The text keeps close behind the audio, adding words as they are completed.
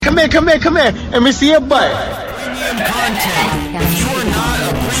here. Let me see your butt. Premium content. If you are not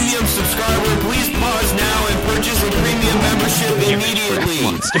a premium subscriber, please pause now and purchase a premium membership immediately.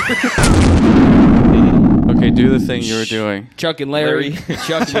 Okay, do the thing you were doing. Chuck and Larry.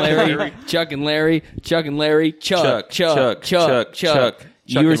 Chuck and Larry. Chuck and Larry. Chuck and Larry. Chuck.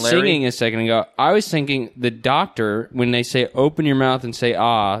 You were singing a second ago. I was thinking the doctor, when they say open your mouth and say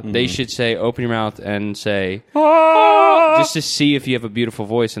they should say open your mouth and say just to see if you have a beautiful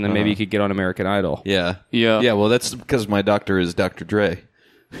voice, and then maybe you could get on American Idol. Yeah. Well, that's because my doctor is Dr. Dre.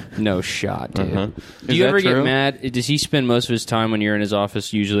 No shot, dude. Do Is you that ever get true? mad? Does he spend most of his time when you're in his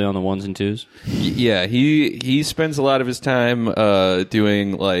office usually on the ones and twos? Yeah, he spends a lot of his time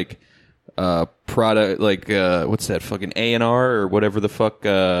doing like product, like what's that fucking A&R or whatever the fuck.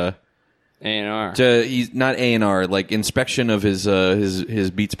 A&R. He's not A&R, like inspection of his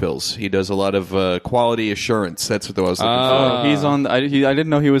Beats pills. He does a lot of quality assurance. That's what I was looking for. He's on. I didn't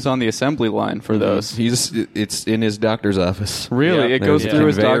know he was on the assembly line for those. It's in his doctor's office. Really? Yeah. It goes There's a through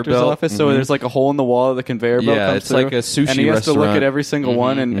his conveyor doctor's belt. office, so there's like a hole in the wall of the conveyor belt. Yeah, comes it's through, like a sushi and he has to look restaurant. at every single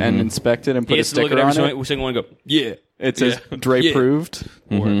one and inspect it and put He a has to look sticker at on every it. single one and go, yeah. It says Dre proved.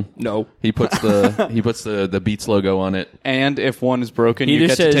 No. He puts the Beats logo on it. And if one is broken, He you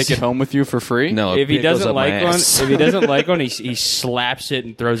just get to says- take it home with you for free. No, If he it goes doesn't up my like one, ass. he slaps it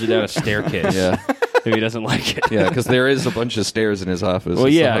and throws it down a staircase. Yeah. If he doesn't like it. Yeah, because there is a bunch of stairs in his office. Well,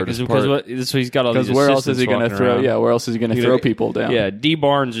 It's the yeah, hardest because part. so he's got all these Because where else is he going to throw? Yeah, where else is he going to throw people down? Yeah, D.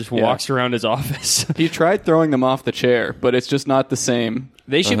 Barnes just walks around his office. He tried throwing them off the chair, but it's just not the same.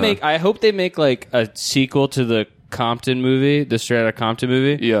 They should make. I hope they make like a sequel to the Compton movie, the Straight Outta Compton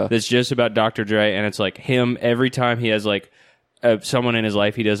movie. Yeah. That's just about Dr. Dre, and it's like him every time he has like someone in his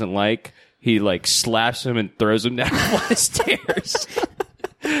life he doesn't like, he like slaps him and throws him down a flight of stairs.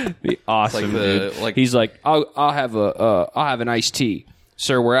 Be awesome, dude. He's like, I'll have an iced tea,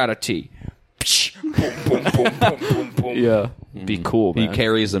 sir. We're out of tea. Boom, boom, boom, boom, boom, boom. Yeah. Be cool, He man.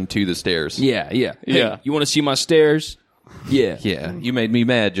 carries them to the stairs. Yeah. Hey, Yeah. you want to see my stairs? Yeah. Yeah, you made me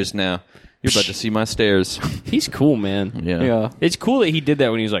mad just now. You're about to see my stairs. He's cool, man. Yeah. Yeah. It's cool that he did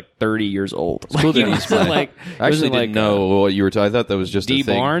that when he was like 30 years old. It's cool that he's like, I actually didn't know what you were talking. I thought that was just D. a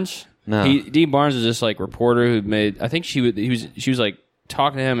thing. Barnes. No. D. Barnes is this like reporter who made. I think she was like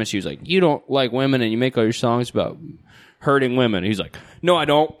talking to him, and she was like, "You don't like women, and you make all your songs about hurting women." And he's like, "No, I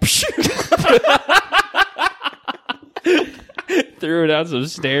don't." Threw her down some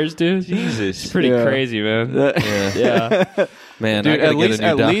stairs, dude. Jesus. It's pretty crazy, man. Yeah. Man, Dude, I gotta get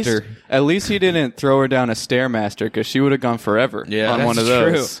a new doctor. at least he didn't throw her down a Stairmaster because she would have gone forever Yeah, on one of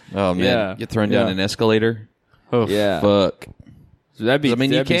that's those. Oh, man. Yeah. Get thrown down Yeah. an escalator? Oh, Yeah. Fuck. So that'd be. I mean,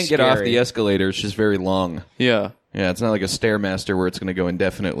 you that'd be can't get off scary. the escalator. It's just very long. Yeah. Yeah, it's not like a Stairmaster where it's going to go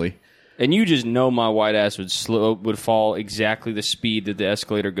indefinitely. And you just know my white ass would fall exactly the speed that the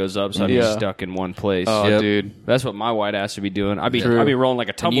escalator goes up, so I'd be Yeah. stuck in one place. Oh, Yep. dude. That's what my white ass would be doing. I'd be True. rolling like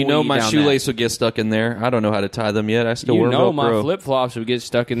a And tumbleweed. you know my down shoelace would get stuck in there. I don't know how to tie them yet. I still You wear know Velcro. my flip flops would get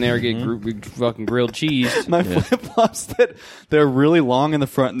stuck in there, get fucking grilled cheese. My flip flops that they're really long in the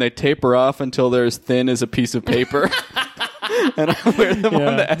front and they taper off until they're as thin as a piece of paper. And I wear them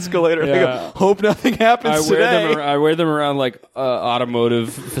on the escalator. And I Yeah. go, hope nothing happens today. I wear them around like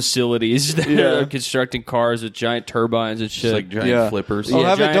automotive facilities that Yeah. are constructing cars with giant turbines and shit. Just like giant Yeah. flippers. Oh, Yeah,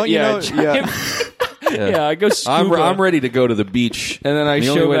 have it? giant- Don't you yeah, know? giant- Yeah. yeah, I go scuba. I'm ready to go to the beach. and then I the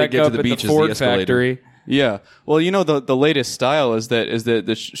only show way to back get up to the at beach the is the Ford escalator. factory. Yeah. Well, you know the latest style is that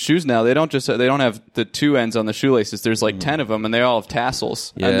the shoes now they don't have the two ends on the shoelaces. There's like 10 of them and they all have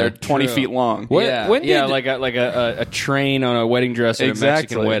tassels and Yeah. they're 20 True. feet long. Yeah, When yeah, did- like a train on a wedding dress at Exactly. a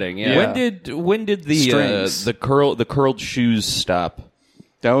Mexican wedding. Yeah. Yeah. When did Strings. the curled shoes stop?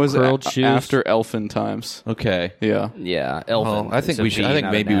 That was Curled shoes. after Elfin times. Okay. Yeah. Yeah, Oh, Elfin. I think we should. I think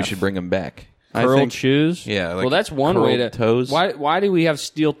maybe we should bring them back. I curled think- shoes. Yeah, like well, that's one way to curled toes. Why do we have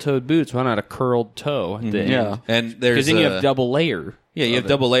steel-toed boots? Why not a curled toe? At the Yeah. end? And there's Because then you have double layer. Yeah, you have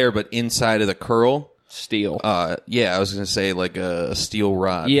double layer, but inside of the curl, Steel. yeah, I was gonna say like a steel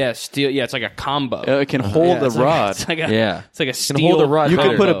rod. Yeah, steel. Yeah, it's like a combo. It can hold Yeah, a it's like- rod. It's like a, Yeah. It's like a Can steel. hold a rod You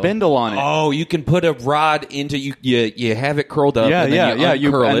can put a combo. bindle on it. Oh, you can put a rod into you have it curled up. Yeah, and then yeah, you yeah.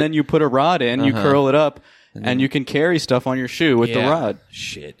 uncurl it. And then you put a rod in, you curl it up, and you can carry stuff on your shoe with the Yeah. rod.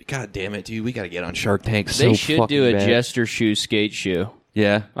 Shit, god damn it, dude, we got to get on Shark Tank. They so should fucking do a bad. jester shoe skate shoe.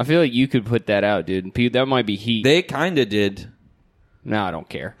 Yeah, I feel like you could put that out, dude. That might be heat. they kind of did. No, I don't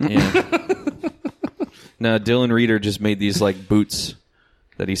care. Yeah. No, Dylan Reeder just made these like boots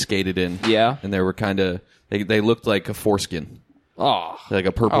that he skated in. Yeah. and they were kind of they looked like a foreskin, Oh, like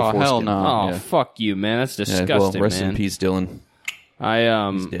a purple Oh, foreskin. hell no. oh, Yeah. fuck you, man. That's Yeah, disgusting, well, rest man. in peace, Dylan.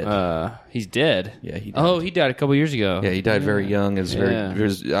 He's dead. Yeah, he died. Oh, he died a couple years ago. Yeah, he died very young. It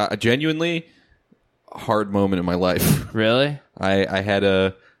was genuinely a hard moment in my life. Really? I had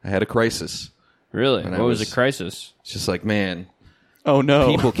a crisis. Really? And What was the crisis? It's just like, man, Oh no.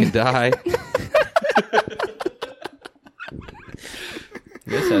 people can die. I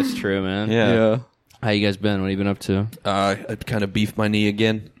guess that's true, man. Yeah. How you guys been? What have you been up to? I kind of beefed my knee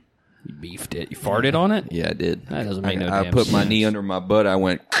again. You beefed it. You farted on it? Yeah, I did. That doesn't make no I damn put my sense. knee under my butt. I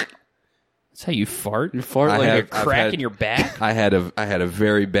went. That's how you fart? You fart I like have- a I've crack had- in your back? I had a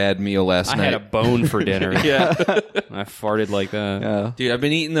very bad meal last I night. had a bone for dinner. yeah, I farted like that. Yeah. dude, I've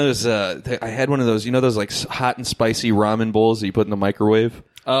been eating those. I had one of those. You know those like hot and spicy ramen bowls that you put in the microwave.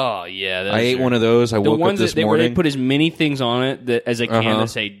 Oh, yeah. I ate one of those. I The woke up ones this where they morning. put as many things on it that, as they can Uh-huh. to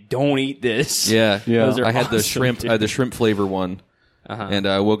say, don't eat this. Yeah, Yeah. Those are I had the awesome, shrimp. dude. I had the shrimp flavor one, and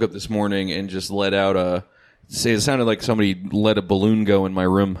I woke up this morning and just let out a. Say, it sounded like somebody let a balloon go in my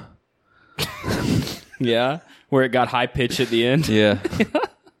room. Yeah? Where it got high pitched at the end. Yeah.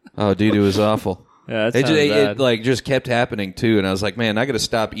 Oh, dude, it was awful. Yeah, that It, sounds just, bad. it like just kept happening too, and I was like, man, I got to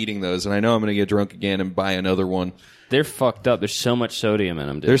stop eating those, and I know I'm going to get drunk again and buy another one. They're fucked up. There's so much sodium in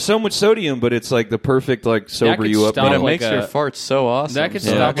them, dude. There's so much sodium, but it's like the perfect like sober could you up. stop, But it meal. like makes your a- farts so awesome. that could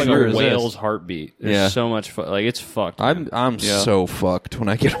Yeah, stop like sure a is. whale's heartbeat. There's Yeah. so much like it's fucked. I'm so fucked when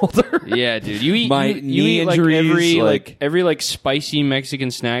I get older. Yeah, dude. You eat My you knee eat like injuries, every like spicy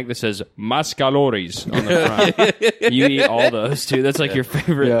Mexican snack that says "más calories" on the front. You eat all those too. That's like your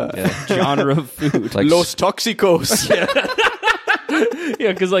favorite genre of food. Like Los Toxicos.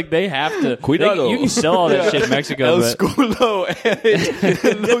 Yeah, because like they have to. Cuidado. You can sell all that shit in Mexico, El but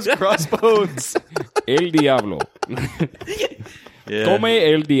Sculo and those crossbones. El Diablo. Come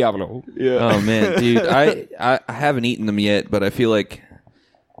El Diablo. Oh man, dude, I haven't eaten them yet, but I feel like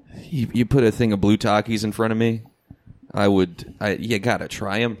you put a thing of blue Takis in front of me, you gotta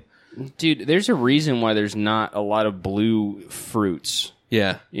try them. Dude, there's a reason why there's not a lot of blue fruits.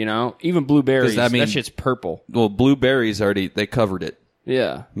 Yeah. You know, even blueberries. Does that mean- that shit's purple. Well, blueberries they covered it.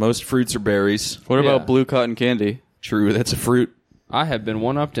 Yeah, Most fruits are berries. What about Yeah. blue cotton candy? True, that's a fruit. I have been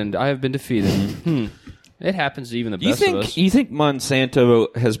one-upped and I have been defeated. It happens to even the best of us. You think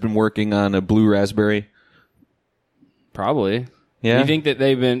Monsanto has been working on a blue raspberry? Probably. Yeah. You think that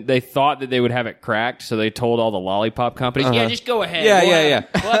they thought that they would have it cracked, so they told all the lollipop companies, "Yeah, just go ahead. Yeah, we'll yeah,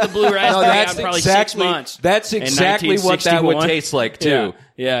 have, We'll have the blue raspberry out in probably 6 months." That's In exactly what that would 1961. taste like too.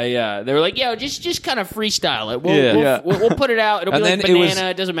 Yeah. They were like, "Yo, just kind of freestyle it. Yeah. We'll put it out. It'll And be like then it banana. was-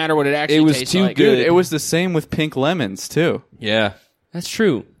 It doesn't matter what it actually it was tastes too like." good. Dude, it was the same with pink lemons too. Yeah. That's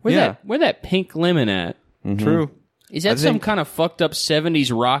true. Where that pink lemon at? True. Is that some kind of fucked up 70s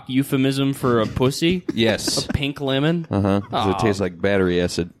rock euphemism for a pussy? Yes. A pink lemon? Uh-huh. 'Cause it tastes like battery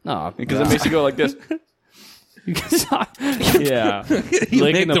acid. Oh, Because it makes you go like this. yeah. You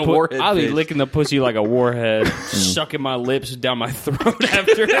Licking make the warhead I'll be face. licking the pussy like a warhead, sucking my lips down my throat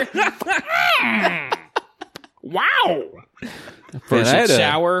after. Wow. First I had it's a-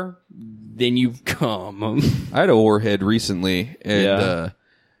 sour, then you come. I had a warhead recently, and Yeah.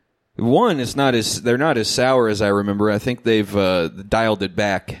 one is they're not as sour as I remember. I think they've dialed it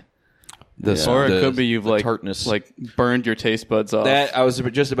back. Or it could be you've the tartness. like burned your taste buds off. That I was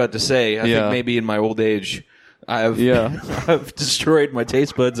just about to say. I Yeah. think maybe in my old age, I've I've destroyed my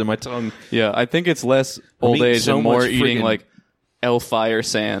taste buds and my tongue. Yeah, I think it's less old eating age so and more much eating friggin- like Hellfire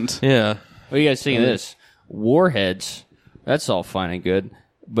sand. Yeah. What do you guys think of this? Warheads, that's all fine and good.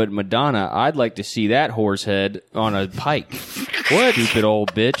 But Madonna, I'd like to see that horse head on a pike. What? Stupid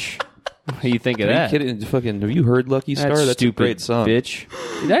old bitch. What do you think of Are you that? kidding? Fucking, have you heard Lucky Star? That That's a stupid great song. bitch.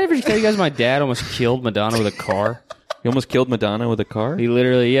 Did I ever tell you guys my dad almost killed Madonna with a car? You almost killed Madonna with a car He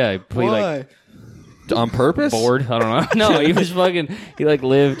literally, he like on purpose. bored. I don't know. No, he was fucking. He like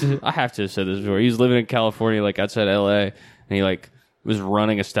lived. I have to have said this before. He was living in California, like outside L.A., and he like was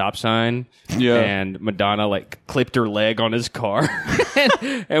running a stop sign. Yeah. And Madonna like clipped her leg on his car,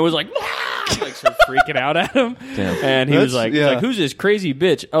 and was like. Like so freaking out at him, and he was like, "Who's this crazy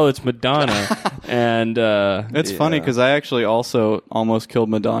bitch?" Oh, it's Madonna, and It's funny because I actually also almost killed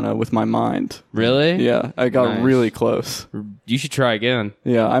Madonna with my mind. really, Yeah, I got Nice. really close. you should try again.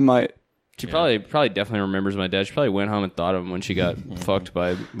 Yeah, I might. She probably definitely remembers my dad. She probably went home and thought of him when she got fucked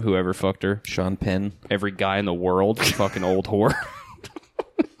by whoever fucked her. Sean Penn. Every guy in the world, fucking old whore.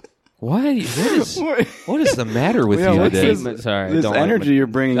 What is What is the matter with Yeah, you what's today? this- sorry? This don't like energy you're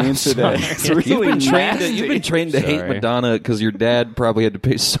bringing in today. It's really You've been trained to hate Sorry. Madonna because your dad probably had to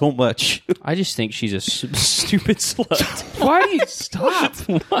pay so much. I just think she's a stupid slut. Why do you stop?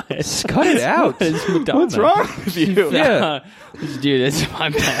 What? Cut it out. What's wrong with you? Yeah. Dude, it's my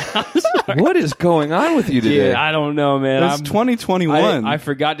bad. I'm sorry. What is going on with you today? Dude, I don't know, man. It's 2021. I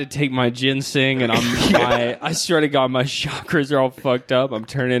forgot to take my ginseng, and I swear to God, my chakras are all fucked up. I'm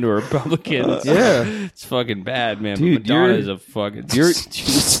turning into a Republican. Yeah. It's fucking bad, man. Dude, But Madonna you're- is a fucking.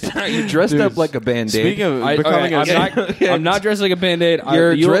 You're dressed up like a Band-Aid. Speaking of becoming I'm not dressed like a Band-Aid.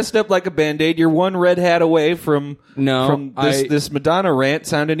 You're dressed up like a Band-Aid. You're one red hat away from this Madonna rant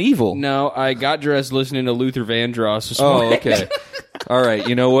sounding evil. No, I got dressed listening to Luther Vandross this Oh, morning. okay. All right.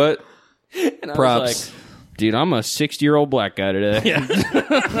 You know what? And I Props. was like, dude, I'm a 60-year-old black guy today.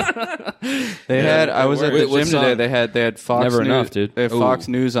 They had. I was at the What gym song? today. They had Fox Never News, enough, dude. They had Fox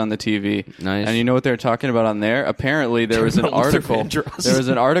News on the TV. Nice. And you know what they were talking about on there? Apparently, there was an article. There was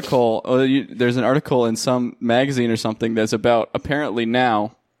an article. There's an article in some magazine or something that's about apparently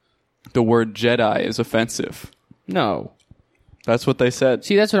now the word Jedi is offensive. No. That's what they said.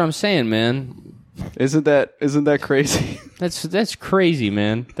 See, that's what I'm saying, man. Isn't that crazy? That's crazy,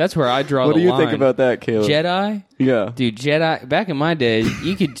 man. That's where I draw What the do you line. think about that, Caleb? Jedi? Yeah. Dude, Jedi. Back in my day,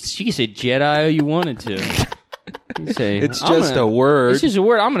 you could say Jedi all you wanted to. You could say, It's just a word. It's just a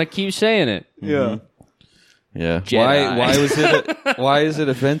word. I'm going to keep saying it. Yeah. Yeah. Jedi. Why is it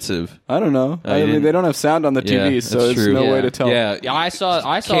offensive? I don't know. I you mean, didn't- they don't have sound on the TV, Yeah, so that's there's true. no Yeah. way to tell. Yeah. Yeah, I saw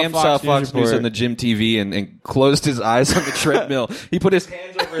Cam saw Fox News report. on the gym TV and closed his eyes on the treadmill. He put his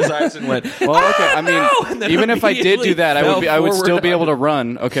hands over his eyes and went, Well, okay. I mean, And then even if I did immediately do that, I would fell still forward be able on to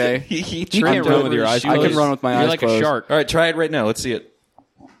run. Okay. he You tripped can't run over with your his eyes I shoes. can run with my You're eyes like closed. a shark. All right, try it right now. Let's see it.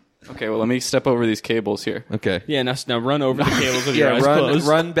 Okay. Well, let me step over these cables here. Okay. Yeah, now run over the cables with your Yeah, eyes closed.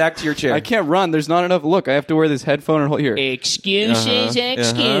 run back to your chair. I can't run. There's not enough. Look, I have to wear this headphone and hold here. Excuses,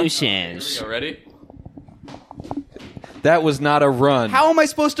 excuses. Ready? That was not a run. How am I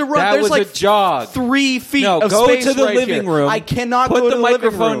supposed to run? That There's was like a jog. 3 feet No, of go space to the right living here. room. I cannot put go the to the living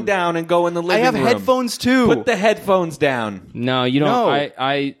microphone room. down and go in the I living have room. headphones too. Put the headphones down. No, you don't. No.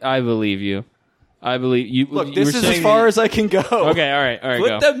 I believe you. I believe you. Look, you this were is as saying far that- as I can go. Okay, all right, Put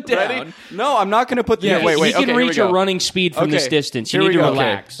go. them down. Ready? No, I'm not going to put the. Yeah, wait. you can Okay, here we reach go. a running speed from this distance. You Here need we to go.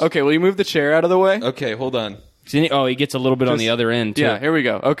 relax. Okay, will you move the chair out of the way? Okay, hold on. Oh, he gets a little bit on the other end too. Yeah, here we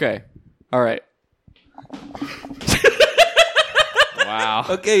go. Okay. All right. Wow.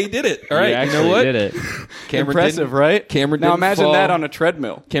 Okay, he did it. All right, You you actually know what? did it. Cameron Impressive, didn't- right? Cameron now didn't imagine fall. that on a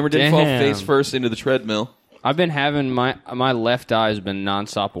treadmill. Cameron didn't fall Damn. face first into the treadmill. I've been having my left eye has been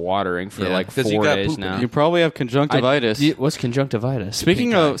nonstop watering for Yeah, like 'cause you 4 got days poop in now. You probably have conjunctivitis. What's conjunctivitis?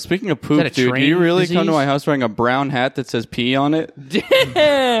 Speaking of poop, that a dude, do train you really come to disease? my house wearing a brown hat that says pee on it?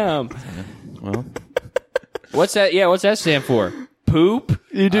 Damn. Well, What's that? Yeah, what's that stand for? Poop.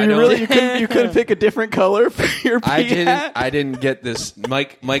 You do I you don't- really? You couldn't pick a different color for your pee hat? I didn't get this.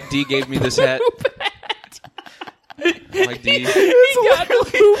 Mike D gave me this hat. Mike D. He got the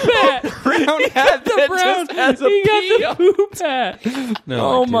poop hat. brown hat The that brown. just has a He pee got the poop hat. No,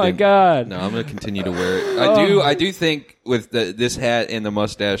 Oh I my didn't. god. No, I'm gonna continue to wear it. I do think with this hat and the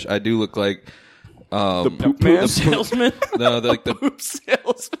mustache, I do look like the poop man. Salesman. no, like the Poop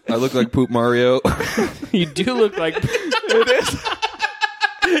salesman. I look like Poop Mario. You do look like. It is.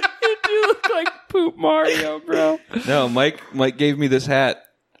 You do look like Poop Mario, bro. No, Mike gave me this hat.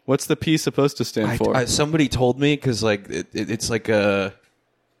 What's the P supposed to stand for? Somebody told me because like it's like a.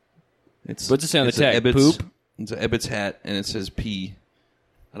 It's What's it say on it's the an tag? Ebbets- Poop? It's an Ebbets hat and it says P.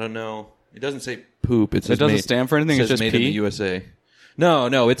 I don't know. It doesn't say poop. It says doesn't made- stand for anything? It It's says just made in P? the USA.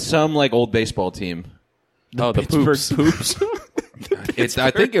 No, it's some like old baseball team. Oh, the poops. It's. I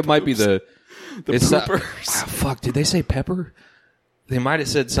think it might be the. It's not- poopers. fuck! Did they say pepper? They might have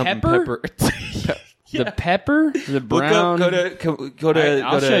said something Pepper? pepper. The pepper, the Look brown. up, go to.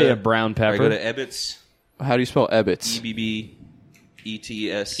 I'll go show to, you a brown All pepper. right, go to Ebbets. How do you spell Ebbets?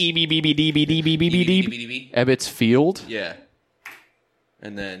 EBBETS. EBBBDBDBDB. Ebbets Field? Yeah.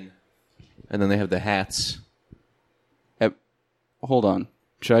 And then they have the hats. Hold on.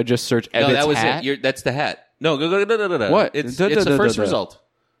 Should I just search Ebbets No, that was hat? it. That's the hat. No, go. What? It's Da, da, the da, first da, da. result.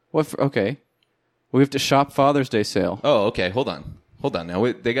 Okay. We have to shop Father's Day sale. Oh, okay. Hold on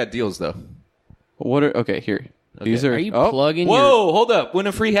now. They got deals though. What are okay? Here, these are. Are you oh, plugging your... Whoa, hold up. Win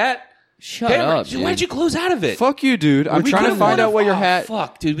a free hat. Shut Cameron, up, dude. why'd you close out of it? Fuck you, dude! I'm We trying to could've find won out what your oh, hat.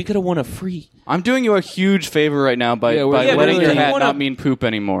 Fuck, dude. We could have won a free. I'm doing you a huge favor right now by Yeah, by yeah, letting but your you hat wanna- not mean poop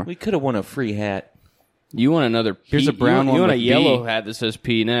anymore. We could have won a free hat. You want another... Here's P- a brown you one want a with yellow B. hat that says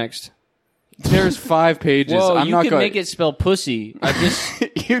P next. There's 5 pages. Whoa, I'm you not could going. make it spell pussy. I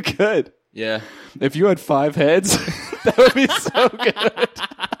just You could. Yeah. If you had 5 heads, that would be so good.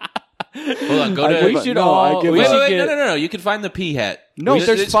 Hold on. Go to. we should all. give we up. should Wait, get- no. You can find the P hat. No,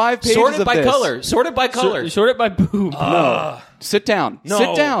 there's 5 pages Sorted of by this. color. Sorted by color. Sort it by poop. Sit down. No.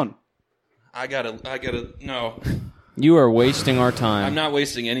 Sit down. I gotta. No, You are wasting our time. I'm not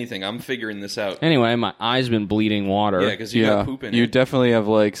wasting anything. I'm figuring this out. Anyway, my eye's been bleeding water. Yeah, because you got poop in you it. definitely have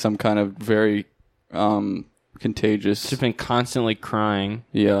like some kind of very contagious. Just been constantly crying.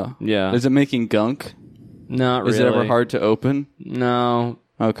 Yeah. Yeah. Is it making gunk? Not really. Is it ever hard to open? No.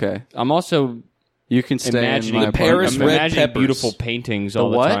 Okay. I'm also You can stay imagining in my Paris apartment. red imagining peppers. beautiful paintings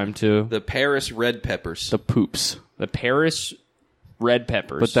all what? the time too. The Paris red peppers. The poops. The Paris red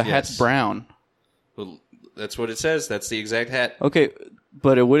peppers. But the Yes. hat's brown. Well, that's what it says. That's the exact hat. Okay,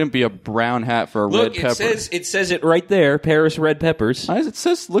 but it wouldn't be a brown hat for a Look, red pepper. it says it right there. Paris red peppers.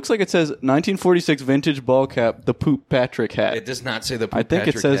 Looks like it says 1946 vintage ball cap, the Poop Patrick hat. It does not say the. Poop I think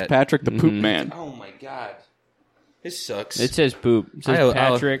Patrick it says hat. Patrick the Poop Man. Oh my god, this sucks. it says poop. It says I'll-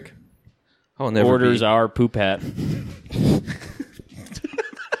 Patrick I'll never orders be. our poop hat.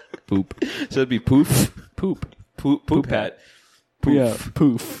 poop. So it'd be poof, Poop. poop hat, Yeah,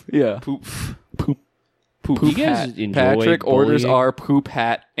 poof. Yeah, poof. poop. Poop You guys hat. enjoy Patrick orders bullying? our poop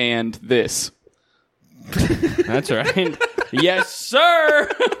hat and this. That's right. Yes, sir.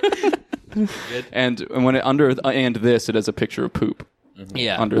 And when it under and this, it has a picture of poop.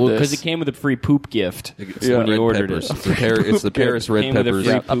 Yeah, Under because this. it came with a free poop gift Yeah. when you Red ordered peppers. it. It's the Paris red Came with a peppers.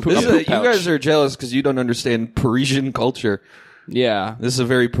 free Yeah, poop poop- This gift. is you pouch. guys are jealous because you don't understand Parisian culture. Yeah, This is a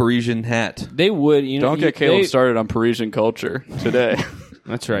very Parisian hat. they would. You know, Don't get Caleb started on Parisian culture today.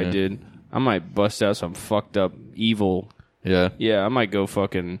 That's right, dude. I might bust out some fucked up evil. Yeah, Yeah, I might go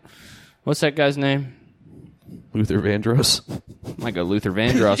fucking. What's that guy's name? Luther Vandross. I might go Luther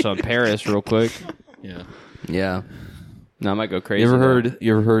Vandross on Paris real quick. Yeah. Yeah. No, I might go crazy. You ever though.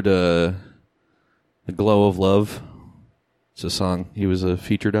 heard The Glow of Love? It's a song he was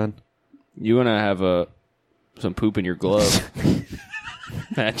featured on. You want to have some poop in your glove?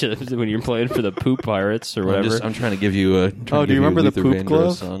 Imagine when you're playing for the Poop Pirates or whatever. I'm trying to give you a. Oh, do you remember the Poop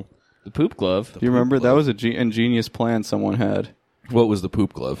Glove? Song. The Poop Glove. Do you remember that was a ingenious plan someone had? What was the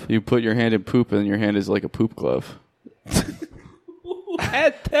Poop Glove? You put your hand in poop, and your hand is like a poop glove. Who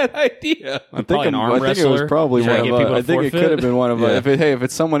had that idea? I Probably an arm I think it was wrestler. probably Trying one to of. get people to I think it forfeit. could have been one of. Yeah. If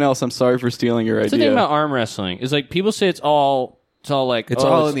it's someone else, I'm sorry for stealing your What's the thing idea. about arm wrestling? Is like people say it's all like It's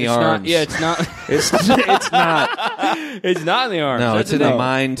all in the not- arms. yeah, it's not. It's not. It's not in the arms. No, That's it's in the the thing.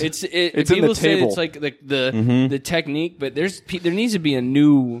 mind. It's in people the say table. it's like the technique, but there needs to be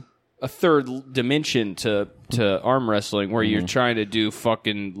a third dimension to arm wrestling where you're trying to do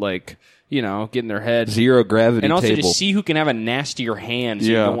fucking like get in their head. Zero gravity And also table. to see who can have a nastier hand so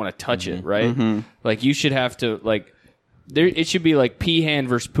you Yeah. don't want to touch it, right? Like you should have to it should be like pee hand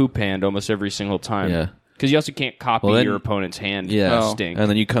versus poop hand almost every single time. Yeah. Because you also can't copy Well, then- your opponent's hand. Yeah, Stink. and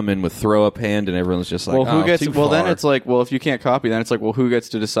then you come in with throw up hand, and everyone's just like, well, who oh, gets? too Well, then far. it's like, well, if you can't copy, then it's like, well, who gets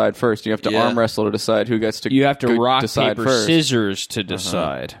to decide first? You have to Yeah. arm wrestle to decide who gets to. You have to rock, decide paper, first. scissors to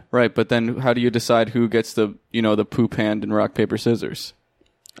decide. Right, but then how do you decide who gets the the poop hand and rock paper scissors?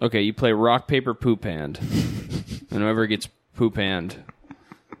 Okay, you play rock, paper, poop hand. And whoever gets poop hand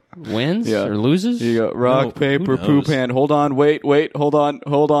wins Yeah. or loses? You go rock, who paper, knows? poop hand. Hold on, wait, hold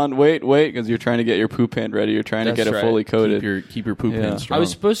on, wait, because you're trying to get your poop hand ready. You're trying to That's get it right. fully coated. keep your poop Yeah. hand strong. I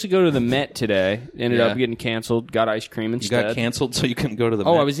was supposed to go to the Met today. Ended Yeah. up getting canceled. Got ice cream you instead. got canceled, so you couldn't go to the.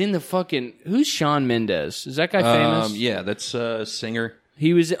 Oh, Met. I was in the fucking... Who's Shawn Mendes? Is that guy famous? Yeah, that's a singer.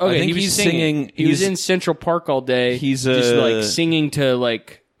 He was... Okay, think he was he's singing. singing- He was he's- in Central Park all day. He's, just like singing to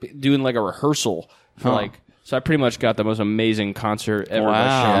like... Doing like a rehearsal for Huh. like... So I pretty much got the most amazing concert ever by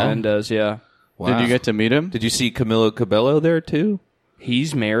Wow. Shawn Mendes, yeah. Wow. Did you get to meet him? Did you see Camila Cabello there too?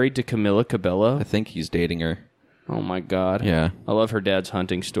 He's married to Camila Cabello. I think he's dating her. Oh my god. Yeah. I love her dad's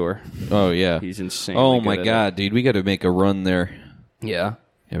hunting store. Oh yeah. He's insane. Oh my god, dude, we got to make a run there. Yeah.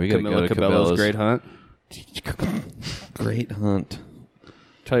 Yeah, we got to go Camila to Cabello's Cabela's. Great Hunt. Great hunt.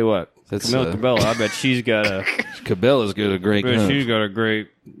 Tell you what. That's, Camila Cabello, I bet she's got a Cabela's got a great hunt. got a great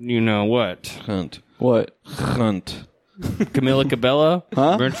what. Hunt. What? Hunt. Camila Cabello?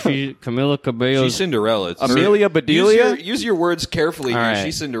 Huh? Camila Cabello. She's Cinderella. It's Amelia Bedelia? Use your words carefully here. All right.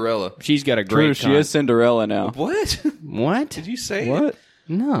 She's Cinderella. She's got a True, great she is Cinderella now. What? What? Did you say What?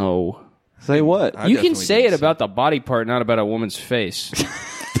 No. Say what? I You can definitely say didn't it about the body part, not about a woman's face.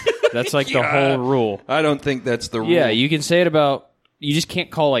 That's like the whole rule. I don't think that's the rule. Yeah, you can say it about. You just can't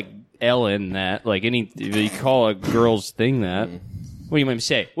call like Ellen that. Like you call a girl's thing that. What do you want me to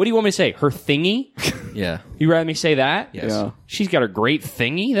say? What do you want me to say? Her thingy? Yeah. You rather me say that? Yes. Yeah. She's got a great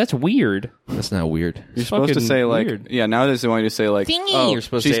thingy? That's weird. That's not weird. You're supposed to fucking say like, weird. yeah. Nowadays they want you to say like, oh, You're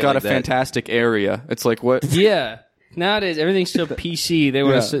supposed to she's say it got like a that. fantastic area. It's like what? Yeah. Nowadays, everything's so PC. They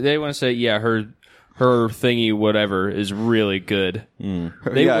want Yeah. to say, yeah, her thingy, whatever, is really good.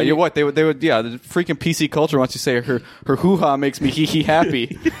 They- Yeah, you're what they would. Yeah, the freaking PC culture wants you to say her hoo ha makes me hee hee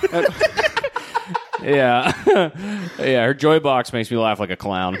happy. Yeah. Yeah, her joy box makes me laugh like a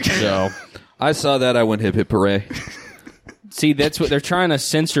clown. So, I saw that. I went hip hip hooray. see, that's what they're trying to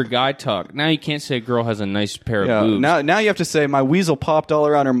censor guy talk. Now you can't say a girl has a nice pair of Yeah. boobs. Now you have to say my weasel popped all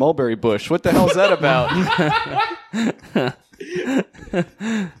around her mulberry bush. What the hell is that about?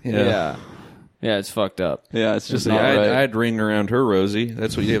 Yeah. Yeah, it's fucked up. Yeah, it's just I not right. had ring around her, Rosie.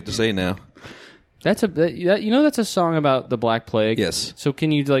 That's what you have to say now. That's that's a song about the Black Plague. Yes. So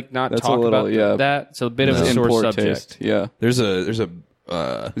can you like not That's a talk little- about yeah. that? It's a bit of a in sore poor subject. taste. Yeah. There's a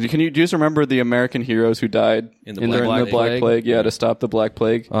Can you just remember the American heroes who died In the In the during Black the Black Plague? Plague? Yeah, to stop the Black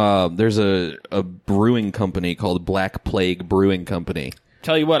Plague. there's a brewing company called Black Plague Brewing Company.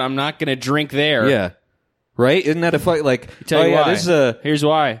 Tell you what, I'm not going to drink there. Yeah. Right? Isn't that a fight? Like, Tell you yeah, why. this is a, Here's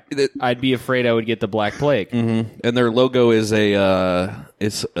why. I'd be afraid I would get the Black Plague. and their logo is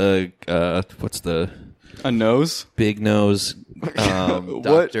what's the A nose? big nose,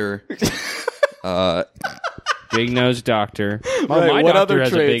 doctor. Big nose doctor. My Right, what doctor other has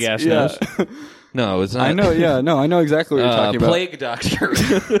traits? a big ass Yeah. nose. No, it's not. I know. Yeah, no, I know exactly what you're talking about. Plague doctor.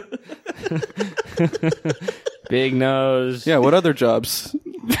 Big nose. Yeah, what other jobs?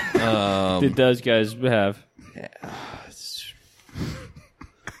 Did those guys have?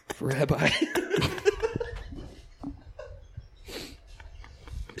 Rabbi.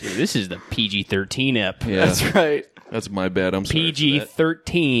 Dude, this is the PG-13 ep. Yeah, That's right. that's my bad. I'm sorry. for that.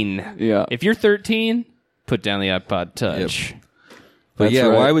 PG-13. Yeah. If you're 13, put down the iPod Touch. But That's yeah,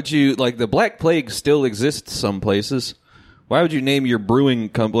 right. why would you like the Black Plague still exists some places? Why would you name your brewing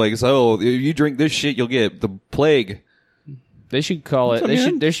company like, oh, if you drink this shit, you'll get the plague? They should call it.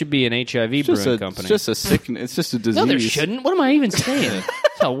 There should be an HIV brewing company. It's just a sickness. It's just a disease. no, there shouldn't. What am I even saying?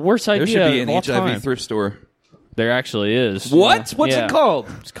 It's the worst idea There should be an of all HIV time. thrift store. There actually is. What? What's Yeah. it called?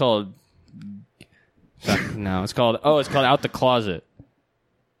 It's called. No, it's called. Oh, it's called Out the Closet.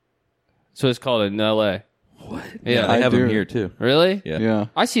 So it's called in L.A. What? Yeah, I have do. them here too. really? Yeah. Yeah.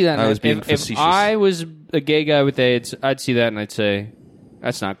 I see that. I and was being if facetious. I was a gay guy with AIDS, I'd see that and I'd say,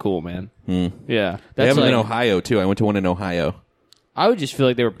 "That's not cool, man." Yeah, They that's have them in like, Ohio too. I went to one in Ohio. I would just feel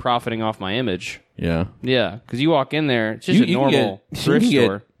like they were profiting off my image. Yeah. Yeah, because you walk in there, it's just a You can normal get- thrift you can get-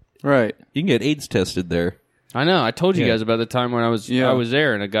 store. Right. You can get AIDS tested there. I know. I told you Yeah. guys about the time when I was Yeah.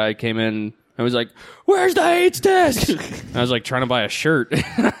 there, and a guy came in and was like, "Where's the AIDS test?" And I was like trying to buy a shirt.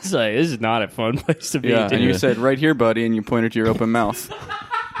 I was like, "This is not a fun place to be." Yeah. dude." And you said, right here, buddy, and you pointed to your open mouth.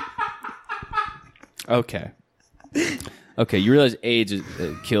 Okay. Okay, you realize AIDS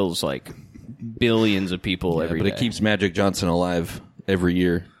kills like billions of people every but day. it keeps Magic Johnson alive every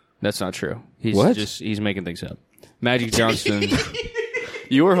year. That's not true. He's What? he's making things up. Magic Johnson,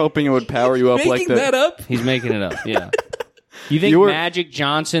 You were hoping it would power you up like that. up? he's making it up. Yeah. You think You were- Magic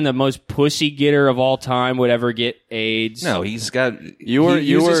Johnson, the most pussy getter of all time, would ever get AIDS? No, he's got. You were- he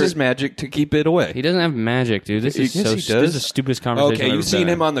you uses were- his magic to keep it away. He doesn't have magic, dude. This is Yes, so he this does. is the stupidest conversation. Okay, I've you've ever seen been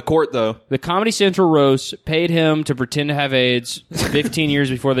in. him on the court though. The Comedy Central roast paid him to pretend to have AIDS 15 years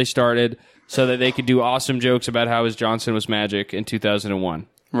before they started so that they could do awesome jokes about how his Johnson was magic in 2001.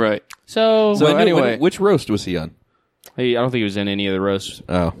 Right. So, So anyway- which roast was he on? I don't think he was in any of the roasts.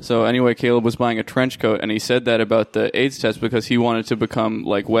 Oh, So anyway, Caleb was buying a trench coat, and he said that about the AIDS test because he wanted to become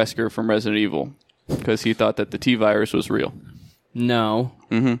like Wesker from Resident Evil, because he thought that the T virus was real. No.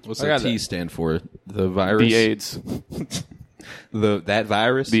 what's I the got T that. stand for? The virus. The AIDS. That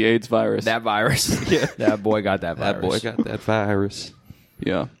virus. The AIDS virus. That virus. Yeah. That boy got that virus. That boy got that virus.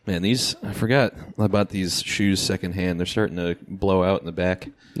 Yeah. Man, I forgot about these shoes secondhand. They're starting to blow out in the back.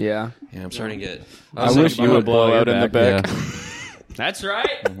 Yeah. Yeah, I'm starting to get. I wish you would blow out in the back. Yeah. That's right.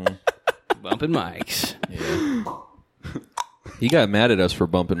 Bumping mics. He got mad at us for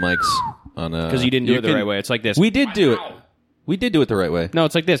bumping mics on Because you didn't do You it the can- right way. It's like this. We did do it. We did do it the right way. No,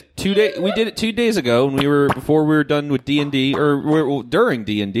 it's like this. We did it 2 days ago, and before we were done with D&D, or during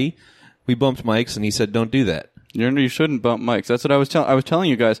D&D, we bumped mics, and he said, "Don't do that." You shouldn't bump mics. That's what I was telling. I was telling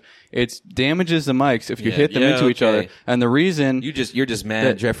you guys. It damages the mics if you Yeah, hit them yeah, into each okay. other. And the reason You're just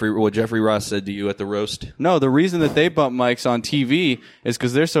mad, what Jeffrey Ross said to you at the roast. No, the reason that they bump mics on TV is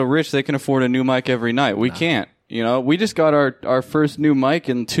because they're so rich they can afford a new mic every night. We can't. You know, we just got our first new mic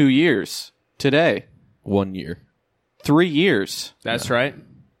in 2 years today. 1 year. 3 years. That's right.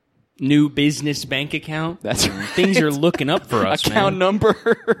 new business bank account. That's right. Things are looking up for us, Account man.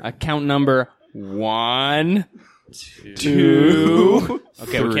 number. Account number 1, 2.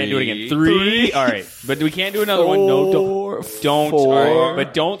 Okay, we can't do it again. 3. All right, but we can't do another one. No, don't. All right,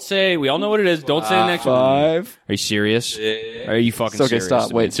 but don't say. We all know what it is. Don't say the next one. 5. Are you serious? Are you fucking Okay, serious?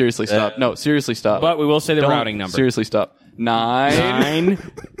 stop. Wait, seriously, stop. No, seriously, stop. But we will say the Don't- routing number. Seriously, stop. 9.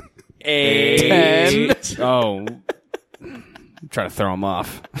 8. 10. Oh. I'm trying to throw him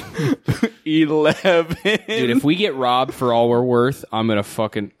off. 11. Dude, if we get robbed for all we're worth, I'm going to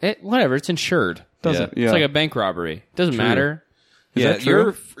fucking... whatever, it's insured. Doesn't. It's like a bank robbery. Doesn't matter. Is that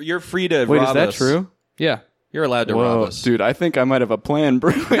true? You're free to Wait, rob is that us. true? Yeah. You're allowed to rob Whoa, us. dude, I think I might have a plan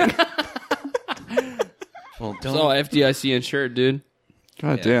brewing. Well, It's all FDIC insured, dude.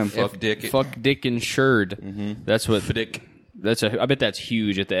 God damn. Fuck dick. Fuck dick insured. That's what... dick. I bet that's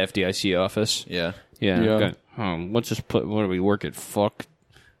huge at the FDIC office. Yeah. Yeah. Yeah. Okay. Let's just put... What do we work at? Fuck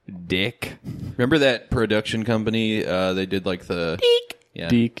dick. Remember that production company? They did like the Yeah.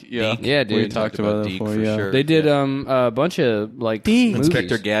 Deke, yeah. Yeah, dude. We talked about that Deke before, for yeah. sure. They did a bunch of like movies.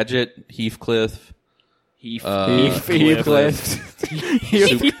 Inspector Gadget, Heathcliff, Heathcliff.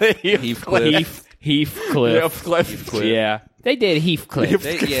 Heathcliff. Yeah. They did Heathcliff.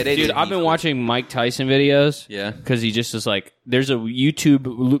 They Dude, did I've been Heathcliff. watching Mike Tyson videos. Yeah. Because he just is like, there's a YouTube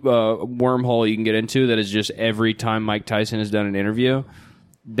wormhole you can get into that is just every time Mike Tyson has done an interview.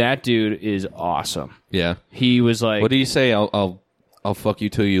 That dude is awesome. Yeah. He was like, What do you say? I'll fuck you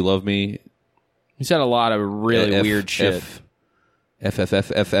till you love me. he said a lot of really weird shit. F. He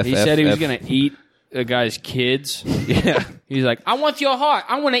said he was going to eat a guy's kids. Yeah. He's like, I want your heart.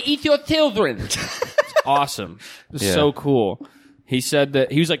 I want to eat your children. It's awesome. It's Yeah. so cool. He said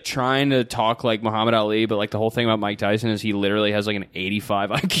that he was like trying to talk like Muhammad Ali, but like the whole thing about Mike Tyson is he literally has like an 85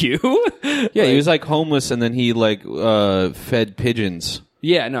 IQ. Yeah, he was like homeless and then he like fed pigeons.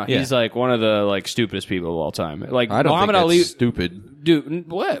 Yeah, no, Yeah. he's like one of the like stupidest people of all time. Like I don't Muhammad think Ali, that's stupid. dude.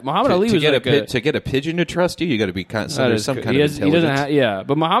 What Muhammad Ali to was get like to get a pigeon to trust you, you got to be that there's is some co- kind he of has- intelligence. he doesn't have, yeah,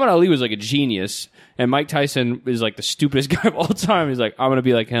 but Muhammad Ali was like a genius, and Mike Tyson is like the stupidest guy of all time. He's like, I'm gonna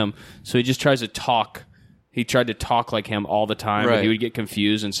be like him, so he just tries to talk. He tried to talk like him all the time, but Right. he would get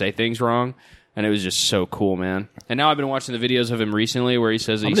confused and say things wrong. And it was just so cool, man. And now I've been watching the videos of him recently where he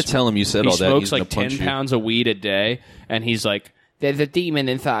says I'm going to tell him you said all that. smokes He's like gonna 10 punch you. pounds of weed a day, and he's like, there's a demon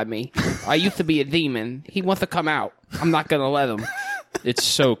inside me. I used to be a demon. He wants to come out. I'm not going to let him. It's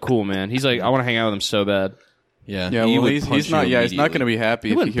so cool, man. He's like, I want to hang out with him so bad. Yeah, Yeah, he well, would he's punch not. you Yeah, he's not going to immediately. be happy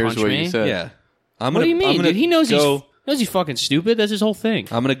He if he wouldn't hears punch what me. you said. Yeah, I'm What do you mean, dude? He knows he's fucking stupid. That's his whole thing.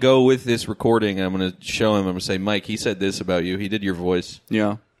 I'm going to go with this recording and I'm going to show him. I'm going to say, Mike, he said this about you. He did your voice.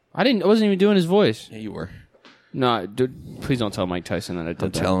 Yeah. I wasn't even doing his voice. Yeah, you were. No, dude, please don't tell Mike Tyson that I did I'm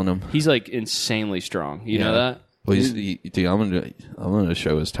that. telling him. He's like insanely strong. You know that? Well, dude, I'm gonna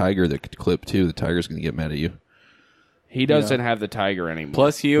show his tiger the clip too. The tiger's gonna get mad at you. He doesn't have the tiger anymore.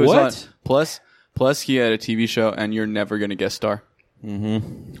 Plus, he was What? on. Plus, he had a TV show, and you're never going to guest star.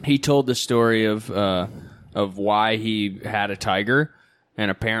 He told the story of why he had a tiger,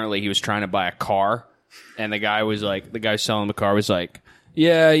 and apparently he was trying to buy a car, and the guy selling the car was like,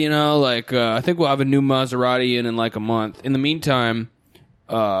 yeah, you know, like I think we'll have a new Maserati in like a month. In the meantime,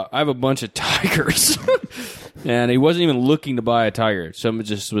 I have a bunch of tigers. And he wasn't even looking to buy a tiger. Someone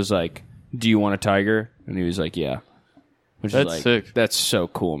just was like, do you want a tiger? And he was like, yeah. Which That's is like, sick. That's so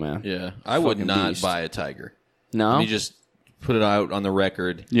cool, man. Yeah, I would Fucking not beast. buy a tiger. No? Let me just put it out on the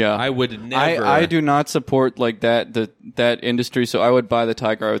record. Yeah. I would never. I do not support like that industry, so I would buy the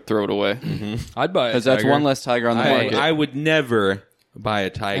tiger. I would throw it away I'd buy a tiger. because that's one less tiger on the market. I would never buy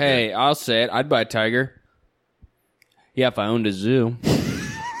a tiger. Hey, I'll say it. I'd buy a tiger. Yeah, if I owned a zoo.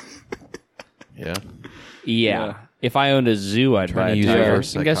 Yeah. Yeah. If I owned a zoo, I'd buy a use tiger.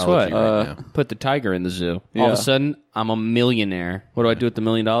 reverse And guess psychology what? right now. Put the tiger in the zoo. All of Yeah. a sudden, I'm a millionaire. What do I do with the $1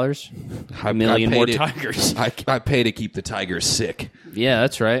 million? A million I more paid it- tigers. I pay to keep the tigers sick. Yeah,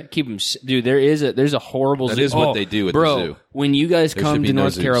 that's right. Keep them, dude. There's a horrible. That zoo. is what they do at the bro, zoo. When you guys There come should be to no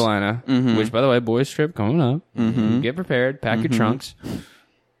North zoos. Carolina, which by the way, boys trip coming up. Get prepared. Pack your trunks.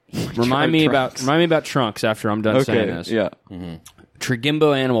 Remind me about trunks after I'm done saying okay, this. yeah.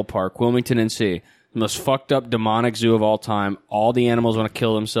 Trigimbo Animal Park, Wilmington, NC. The most fucked up demonic zoo of all time. All the animals want to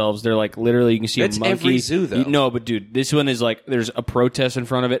kill themselves. They're like literally, you can see That's a monkey. every zoo, though. No, but dude, this one is like there's a protest in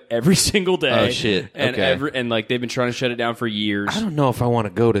front of it every single day. Oh, shit. And Okay. and like they've been trying to shut it down for years. I don't know if I want to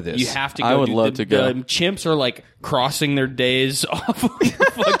go to this. You have to go. I would dude. love to go. The chimps are like crossing their days off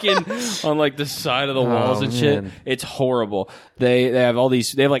fucking on like the side of the walls and shit. man. It's horrible. They have all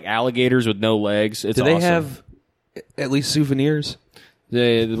these. They have like alligators with no legs. It's Do they awesome. have at least souvenirs?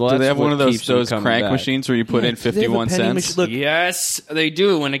 Do they have one of those crank machines where you put in 51 cents? Yes, they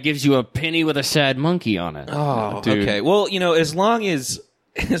do, when it gives you a penny with a sad monkey on it. Oh, dude. Okay. Well, as long as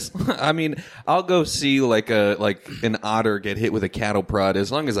I mean, I'll go see like an otter get hit with a cattle prod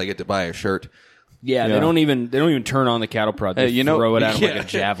as long as I get to buy a shirt. Yeah, they don't even turn on the cattle prod. They throw it at them like a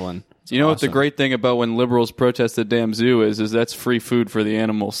javelin. It's what the great thing about when liberals protest the damn zoo is that's free food for the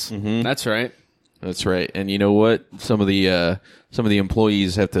animals. Mm-hmm. That's right. That's right. And you know what? Some of the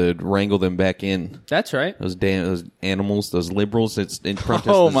employees have to wrangle them back in. That's right. Those animals, those liberals. It's in protest.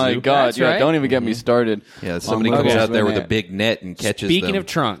 Oh the my zoo. God! That's right. Don't even get me started. Yeah, somebody goes out there with a big net and catches them. Speaking of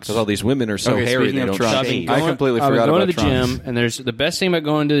trunks, because all these women are so hairy, they don't shave. I completely forgot about about going to the trunks. gym, and there's the best thing about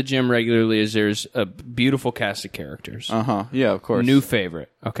going to the gym regularly is there's a beautiful cast of characters. Yeah, of course. New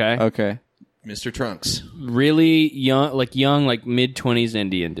favorite. Okay. Mr. Trunks. Really young, like mid-20s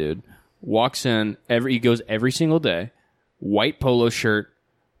Indian dude. Walks in, he goes every single day, white polo shirt,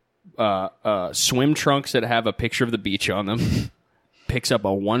 swim trunks that have a picture of the beach on them, picks up a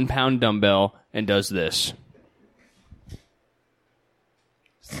 1-pound dumbbell, and does this.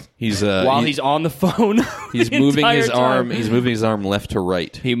 He's he's on the phone. He's moving his arm. He's moving his arm left to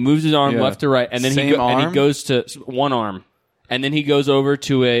right. He moves his arm left to right, and then he goes to one arm. And then he goes over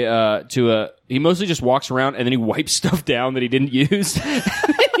to a he mostly just walks around and then he wipes stuff down that he didn't use. And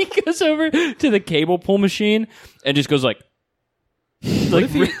then he goes over to the cable pull machine and just goes like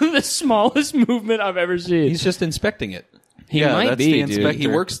the smallest movement I've ever seen. He's just inspecting it. He might be, dude. He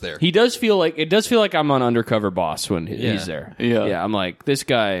works there. It does feel like I'm an undercover boss when he's there. Yeah. I'm like, this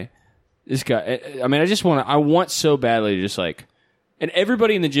guy. I mean, I want so badly to just like. And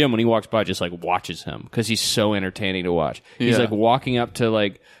everybody in the gym, when he walks by, just, like, watches him because he's so entertaining to watch. He's, like, walking up to,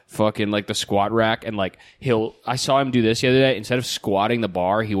 like, fucking, like, the squat rack and, like, I saw him do this the other day. Instead of squatting the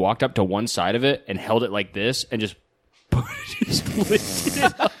bar, he walked up to one side of it and held it like this and just lifted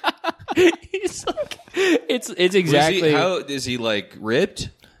it up. He's like, it's exactly. How is he, like, ripped?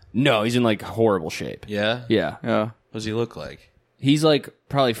 No, he's in, like, horrible shape. Yeah? Yeah. What does he look like? He's, like,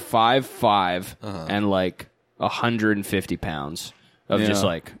 probably 5'5" and, like, 150 pounds. Of just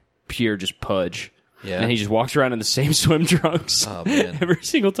like pure pudge. Yeah. And he just walks around in the same swim trunks every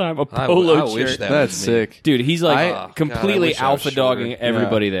single time. A polo shirt. Wish that's sick. Dude, he's like completely alpha dogging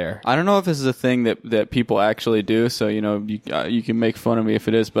everybody there. I don't know if this is a thing that people actually do, so you can make fun of me if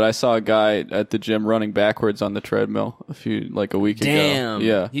it is, but I saw a guy at the gym running backwards on the treadmill a week ago. Damn.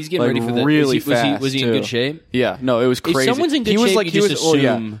 Yeah. He's getting ready for the really fast. Was he in good shape? Yeah. No, it was crazy. If someone's in good shape, you just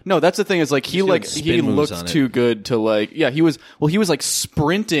assume. No, that's the thing is like he looked too good to he was like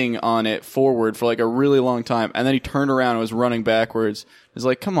sprinting on it forward for like a really long time, and then he turned around and was running backwards. It's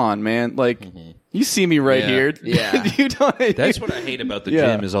like, come on, man! Like, you see me right here. Yeah, you don't. That's what I hate about the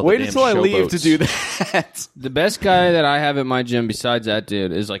gym is all Wait the damn until I leave showboats. to do that. The best guy that I have at my gym besides that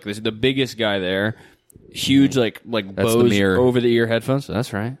dude is like the biggest guy there. Huge, like Bose over the ear headphones.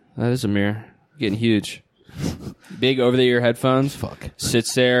 That's right. That is a mirror. Getting huge. Big over the ear headphones. Fuck.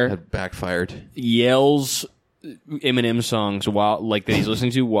 Sits there. That backfired. Yells Eminem songs that he's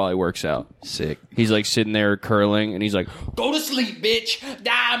listening to while he works out. Sick. He's like sitting there curling, and he's like, "Go to sleep, bitch!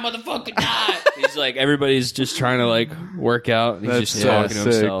 Die, motherfucker, die!" He's like, everybody's just trying to like work out. And he's just talking to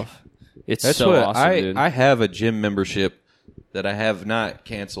himself. That's so awesome, dude. I have a gym membership that I have not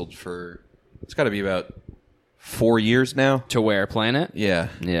canceled for. It's got to be about 4 years now. To where Planet? Yeah.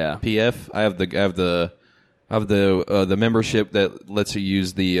 PF. I have the membership that lets you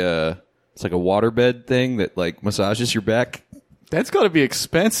use the. It's like a waterbed thing that like massages your back. That's got to be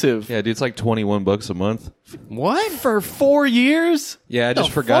expensive. Yeah, dude, it's like $21 a month. What? For 4 years? Yeah, I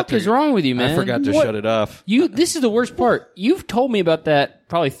just forgot. What is wrong with you, man? I forgot to shut it off. This is the worst part. You've told me about that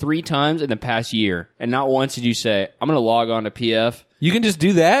probably 3 times in the past year, and not once did you say, "I'm going to log on to PF." You can just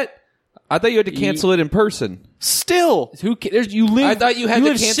do that? I thought you had to cancel it in person. Still, Who cares? You live. I thought you had to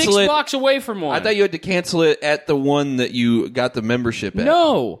live cancel 6 it. blocks away from one. I thought you had to cancel it at the one that you got the membership at.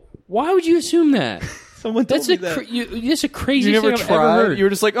 No. Why would you assume that? Someone told That's me a that. that's a crazy you never thing I've ever tried. heard. You were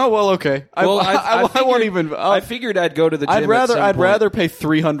just like, oh well, okay. Well, I won't even. I figured I'd go to the gym. I'd rather pay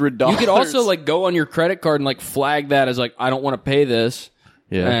 $300. You could also like go on your credit card and like flag that as like I don't want to pay this,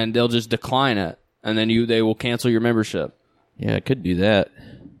 and they'll just decline it, and then they will cancel your membership. Yeah, I could do that.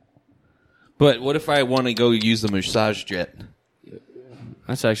 But what if I want to go use the massage jet?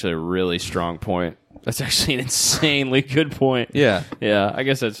 That's actually a really strong point. That's actually an insanely good point. Yeah. Yeah, I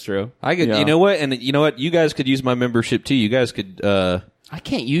guess that's true. I could. Yeah. You know what? And you know what? You guys could use my membership too. You guys could. I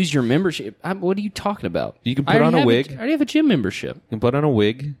can't use your membership. What are you talking about? You can put on a wig. I already have a gym membership. You can put on a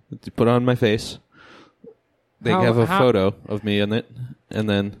wig. Put on my face. They have a photo of me in it, and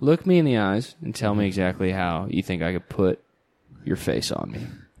then Look me in the eyes and tell me exactly how you think I could put your face on me.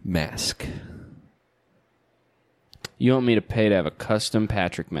 Mask. You want me to pay to have a custom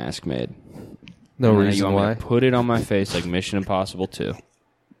Patrick mask made? No And then reason you want why. me to put it on my face like Mission Impossible 2.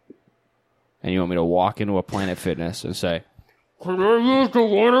 And you want me to walk into a Planet Fitness and say, "Can I use the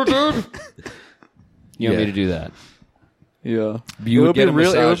water, dude?" You want me to do that? Yeah, You would get a it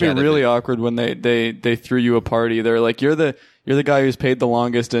massage would be out of really it. awkward when they threw you a party. They're like, you're the guy who's paid the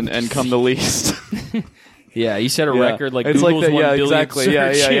longest and come the least. Yeah, you set a Yeah. record like it's Google's like that, 1 yeah, billion exactly.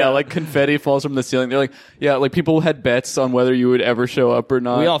 search. Yeah. Like confetti falls from the ceiling. They're like, yeah, like people had bets on whether you would ever show up or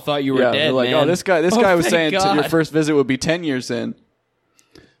not. We all thought you were yeah, dead, they're like, man. oh, this guy Oh, was thank saying your God. first visit would be 10 years in.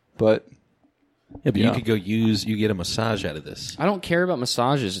 But Yeah, but Yeah. you could you get a massage out of this. I don't care about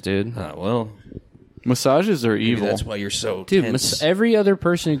massages, dude. Well, massages are maybe evil. that's why you're so Dude, tense. every other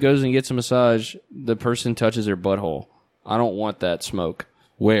person who goes and gets a massage, the person touches their butthole. I don't want that smoke.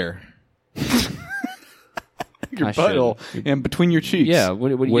 Where? Your I butthole and between your cheeks. Yeah,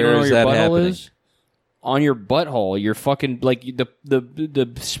 what you Where know where is your that butthole happening? is? On your butthole. You're fucking like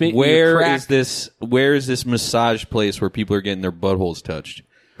the Where crack- is this? Where is this massage place where people are getting their buttholes touched?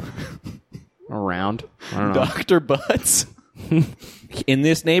 around? I don't know. Dr. Butts. In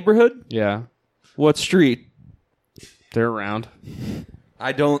this neighborhood? Yeah, What street? they're around.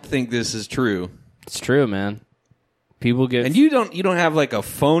 I don't think this is true. It's true, man. People get And you don't have like a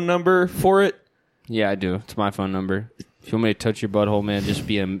phone number for it? Yeah, I do. It's my phone number. If you want me to touch your butthole, man, just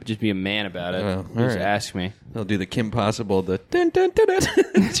be a man about it. Oh, all Just right. ask me. They'll do the Kim Possible, the dun, dun, dun, dun.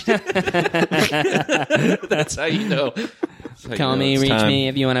 That's how you know. That's how you Call know me, it's reach time. me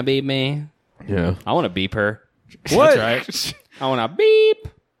if you want to beep me. Yeah. I want to beep her. What? That's right. I want to beep.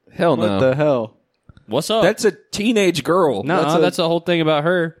 Hell What no. the hell? What's up? That's a teenage girl. no, that's the whole thing about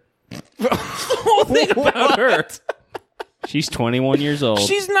her. whole thing about her. She's 21 years old.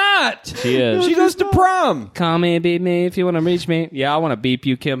 She's not. She is. She goes to prom. Call me, beep me if you want to reach me. Yeah, I want to beep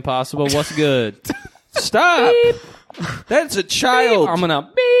you, Kim Possible. What's good? Stop. That's a child. I'm gonna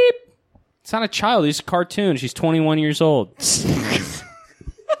beep. It's not a child. It's a cartoon. She's 21 years old. say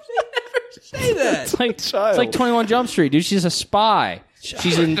that. It's like 21 Jump Street, dude. She's a spy.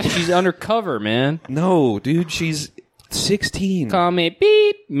 She's undercover, man. No, dude, she's 16. Call me,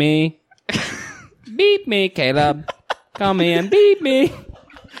 beep me. Beep me, Caleb. Call me and beep me.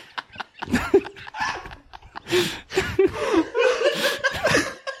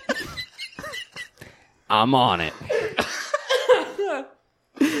 I'm on it.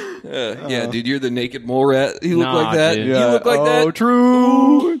 Yeah, dude, you're the naked mole rat. You look Nah, like that. dude. You look like oh, that.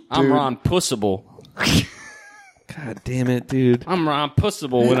 true. I'm Ron Pussable. God damn it, dude. I'm Ron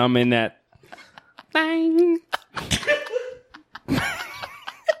Pussable when I'm in that. Bang.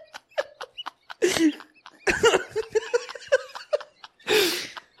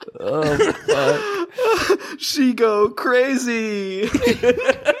 She go crazy.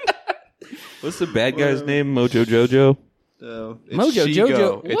 What's the bad guy's name? Mojo Jojo? No, it's Mojo She-Go.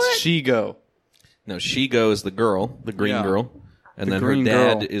 Jojo. What? It's She-Go. No, She-Go is the girl, the green Yeah. girl. And The then her green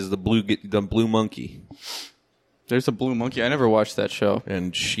dad girl. is the blue monkey. There's a blue monkey. I never watched that show.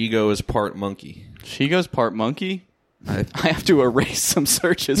 And She-Go is part monkey. She-Go's part monkey? I have to erase some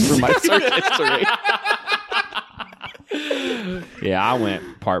searches from my search history. Yeah, I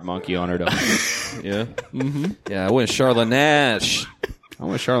went part monkey on her, though. Yeah? Mm-hmm. Yeah, I went Charlotte Nash. I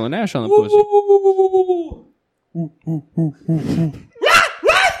went Charlotte Nash on the pussy.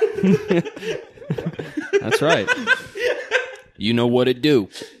 That's right. You know what it do.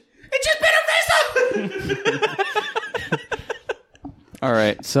 All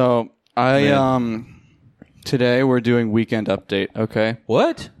right, so today we're doing weekend update, okay?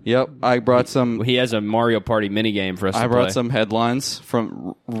 What? Yep, I brought some He has a Mario Party minigame for us to I brought play. some headlines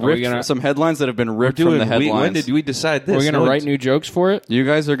from we gonna- some headlines that have been ripped from the headlines. When did we decide this? We're going to write new jokes for it. You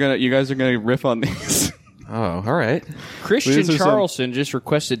guys are gonna riff on these. Oh, all right. Christian These are some- Charleston just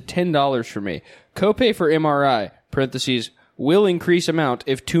requested $10 from me. Copay for MRI, parentheses, will increase amount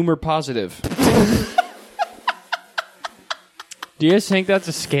if tumor positive. Do you guys think that's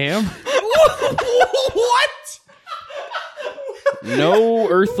a scam? What? No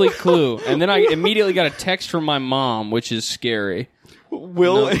earthly clue. And then I immediately got a text from my mom, which is scary.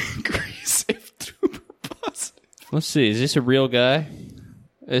 Will increase if tumor positive. Let's see. Is this a real guy?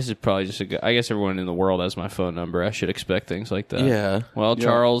 This is probably just a guy. I guess everyone in the world has my phone number. I should expect things like that. Yeah. Well,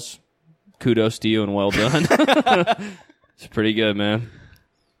 Charles, kudos to you and well done. It's pretty good, man.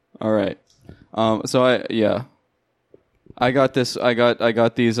 All right. I got this. I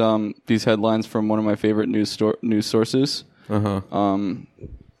got these headlines from one of my favorite news sources.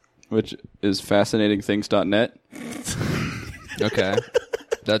 Which is fascinatingthings.net. Okay.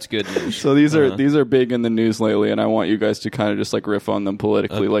 That's good news. So these are big in the news lately, and I want you guys to kind of just like riff on them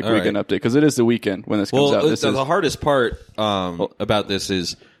politically, like Weekend Update, because it is the weekend when this comes out. The hardest part about this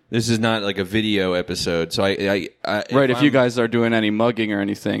is not like a video episode. So if you guys are doing any mugging or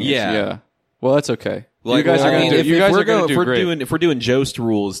anything, yeah. Well, that's okay. Like, you guys are going to do. If we're doing Jost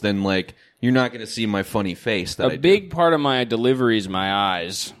rules, then like you're not going to see my funny face. A big part of my delivery is my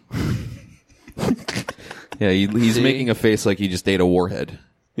eyes. Yeah, he's making a face like he just ate a warhead.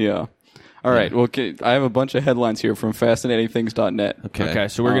 Yeah. All right. Well, I have a bunch of headlines here from fascinatingthings.net. Okay,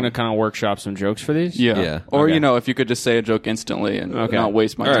 so we're going to kind of workshop some jokes for these? Yeah. Or, if you could just say a joke instantly and not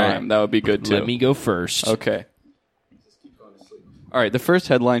waste my time, that would be good, too. Let me go first. Okay. All right, the first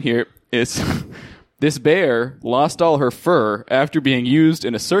headline here is, this bear lost all her fur after being used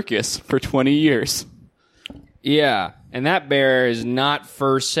in a circus for 20 years. Yeah, and that bear is not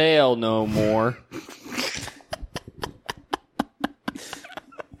for sale no more.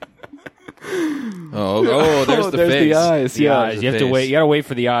 There's the face. The eyes. The eyes. You have to wait. You got to wait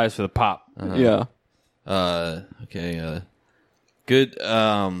for the eyes for the pop. Yeah. Okay. Good.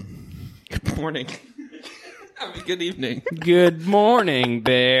 Good morning. Good evening. Good morning,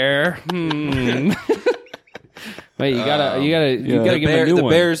 bear. Wait, you gotta give him a new one. The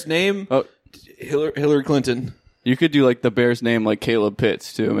bear's name? Oh, Hillary Clinton. You could do like the bear's name, like Caleb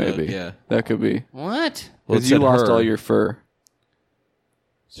Pitts too. Maybe. Yeah. That could be. What? Because you lost all your fur.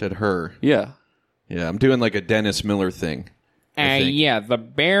 Said her. Yeah. Yeah, I'm doing like a Dennis Miller thing.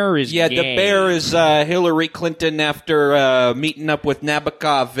 The bear is the gay. bear is Hillary Clinton after meeting up with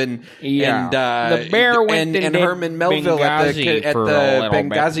Nabokov and the bear went and Herman Melville at the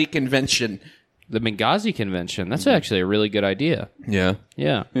Benghazi convention. The Benghazi convention. That's actually a really good idea. Yeah.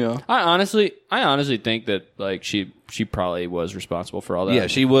 Yeah. I honestly think that like she probably was responsible for all that. Yeah,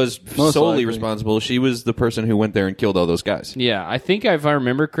 she was solely responsible. She was the person who went there and killed all those guys. Yeah, I think if I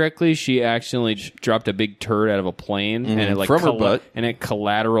remember correctly, she actually dropped a big turd out of a plane and it from her butt, and it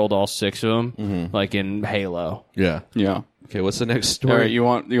collateraled all 6 of them, like in Halo. Yeah. Yeah. Okay, what's the next story? All right, you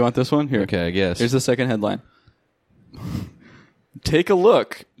want this one? Here. Okay, I guess. Here's the second headline. Take a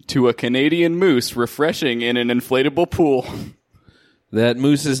look to a Canadian moose refreshing in an inflatable pool. That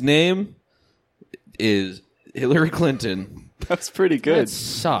moose's name is Hillary Clinton. That's pretty good. That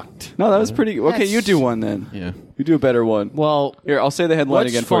sucked. No, that was pretty... Okay, you do one then. Yeah. You do a better one. Well... Here, I'll say the headline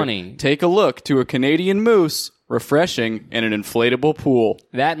what's again funny? for you. Take a look to a Canadian moose refreshing in an inflatable pool.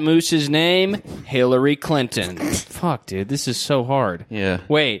 That moose's name, Hillary Clinton. Fuck, dude, this is so hard. Yeah.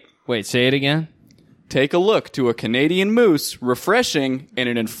 Wait, say it again. Take a look to a Canadian moose refreshing in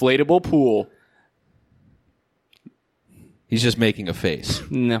an inflatable pool. He's just making a face.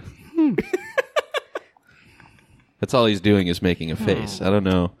 No. That's all he's doing is making a face. I don't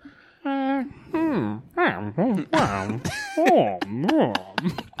know. He's doing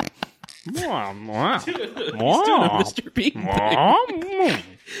a Mr. Bean thing.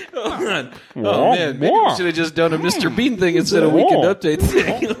 Oh man, maybe we should have just done a Mr. Bean thing instead of Weekend Update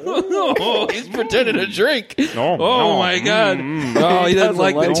thing. Oh, he's pretending to drink. Oh my god. Oh, he doesn't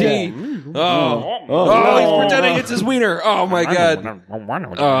like the tea. Oh, he's pretending it's his wiener. Oh my god.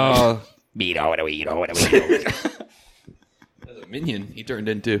 Oh. That's a minion he turned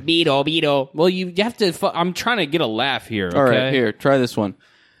into. Beto. Well, you have to. I'm trying to get a laugh here. Okay? All right, here, try this one.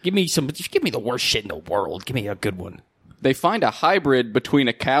 Give me the worst shit in the world. Give me a good one. They find a hybrid between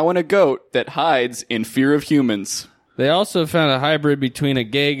a cow and a goat that hides in fear of humans. They also found a hybrid between a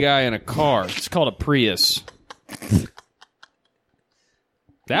gay guy and a car. It's called a Prius.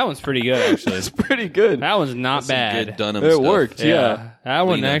 That one's pretty good, actually. It's pretty good. That one's not bad. Good Dunham it stuff. worked, yeah. That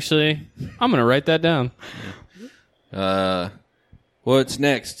one, actually, I'm going to write that down. What's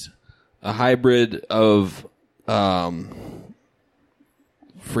next? A hybrid of friggin'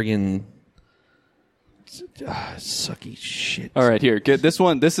 sucky shit. All right, here, get this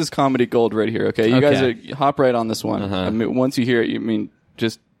one. This is comedy gold right here, okay? You guys hop right on this one. I mean, once you hear it,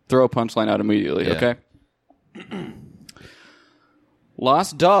 just throw a punchline out immediately, okay?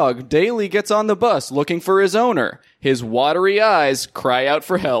 Lost dog daily gets on the bus looking for his owner. His watery eyes cry out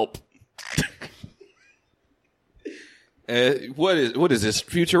for help. What is this,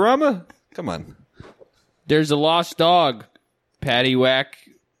 Futurama? Come on. There's a lost dog. Patty whack.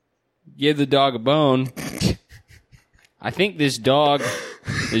 Give the dog a bone. I think this dog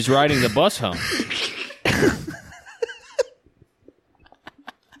is riding the bus home.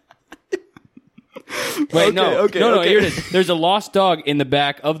 Wait, no, here it is. There's a lost dog in the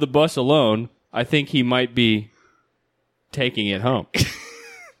back of the bus alone. I think he might be taking it home.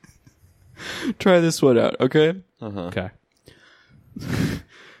 Try this one out, okay? Okay.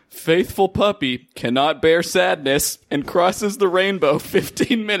 faithful puppy cannot bear sadness and crosses the rainbow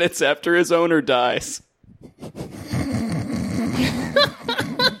 15 minutes after his owner dies.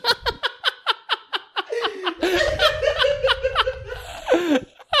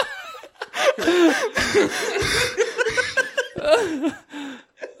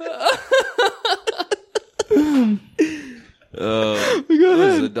 What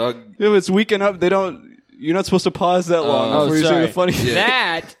is it, dog? If it's weekend up, you're not supposed to pause that long before you say the funny shit.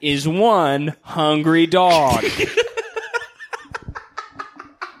 That is one hungry dog.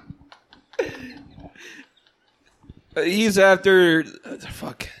 He's after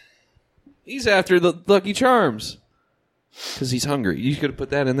He's after the Lucky Charms because he's hungry. You could have put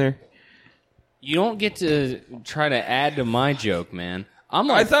that in there. You don't get to try to add to my joke, man. I'm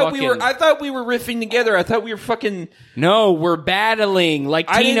like I thought we were riffing together. I thought we were fucking. No, we're battling like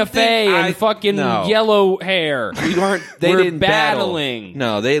Tina Fey and fucking yellow hair. We aren't. They we're didn't battling.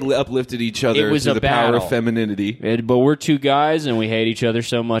 No, they uplifted each other. It was through a the battle. power of femininity. But we're two guys and we hate each other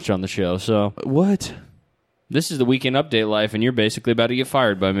so much on the show. So What? this is the Weekend Update life, and you're basically about to get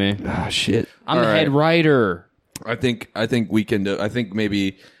fired by me. Ah, shit. I'm the head writer. I think we can. I think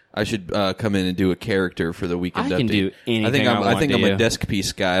maybe I should come in and do a character for the Weekend Update. I can do anything I think I'm do. a desk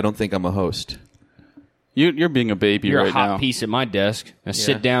piece guy. I don't think I'm a host. You're being a baby You're right a hot now. piece at my desk. Now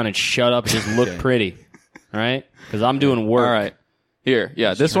sit down and shut up and just look pretty. All right? Because I'm doing work. All right. Here,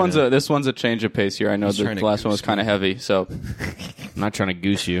 yeah, this one's a change of pace here. I know the trying to last one was goose kind of heavy, so I'm not trying to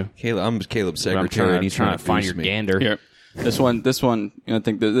goose you. I'm Caleb's But I'm secretary, and he's trying to find goose your me. gander. here. This one, I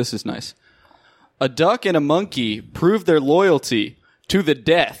think that this is nice. A duck and a monkey prove their loyalty to the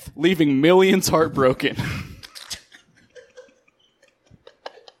death, leaving millions heartbroken.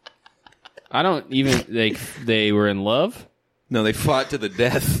 I don't even... They were in love? No, they fought to the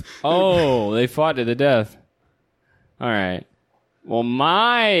death. Oh, they fought to the death. All right. Well,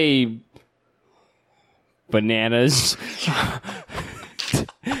 my bananas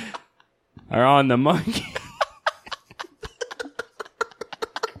are on the monkey.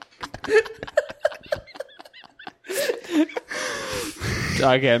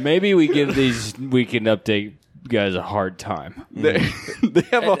 Okay, maybe we give these Weekend Update guys a hard time. They have a They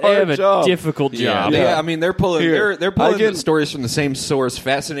hard have job. a difficult job. Yeah, I mean they're pulling Here, they're pulling I get- the stories from the same source,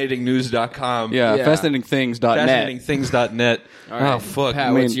 fascinatingnews.com. Yeah, Yeah. fascinatingthings.net. Fascinatingthings.net. Oh fuck.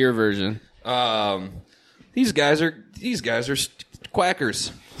 Pat, what's your version? These guys are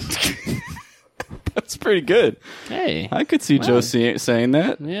quackers. That's pretty good. Hey. I could see Joe saying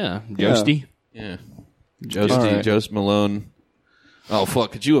that. Yeah. Joesty. Yeah. Joe All right. Jost Malone. Oh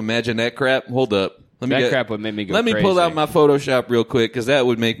fuck, could you imagine that crap? Hold up. That crap would make me go Let me crazy. pull out my Photoshop real quick because that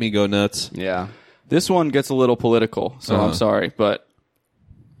would make me go nuts. Yeah. This one gets a little political, so I'm sorry, but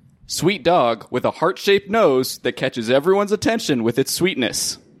sweet dog with a heart-shaped nose that catches everyone's attention with its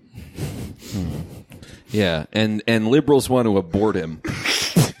sweetness. Yeah, and liberals want to abort him.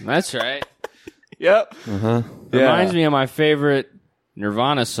 That's right. Yep. Reminds me of my favorite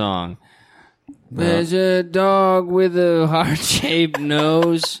Nirvana song. There's a dog with a heart-shaped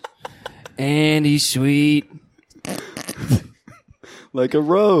nose, and he's sweet Like a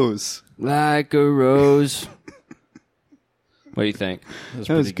rose. like a rose. What do you think? That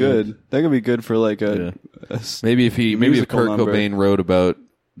was good. That could be good for like a Maybe if Kurt Musical number. Cobain wrote about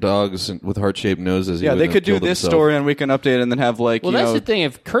dogs with heart-shaped noses. he yeah, they wouldn't could have do killed this himself. story on Weekend Update and then have like Well, you that's know the thing.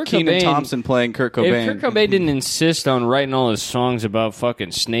 If Kurt Kenan Cobain, Thompson playing Kurt Cobain. if Kurt Cobain didn't insist on writing all his songs about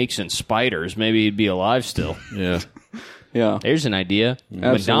fucking snakes and spiders, maybe he'd be alive still. Yeah. yeah. There's an idea.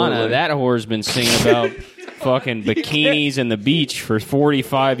 Absolutely. Madonna, that whore's been singing about fucking bikinis and the beach for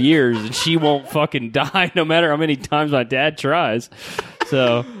 45 years, and she won't fucking die no matter how many times my dad tries.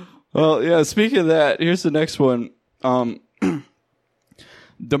 So, Well, yeah, speaking of that, here's the next one.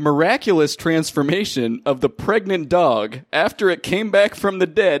 The miraculous transformation of the pregnant dog after it came back from the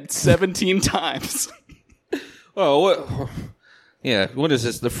dead 17 times. Oh, what? Yeah, what is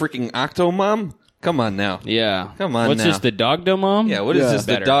this? The freaking Octomom? Come on now. yeah. Come on What's now. this, the Dogdomom? Yeah, what is Yeah. this?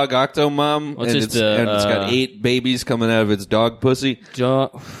 Better. The dog Octomom? What's and this, it's got 8 babies coming out of its dog pussy.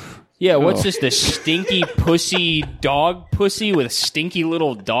 Yeah, what's this, the stinky pussy dog pussy with stinky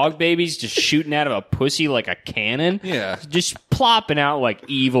little dog babies just shooting out of a pussy like a cannon? Yeah. Just plopping out like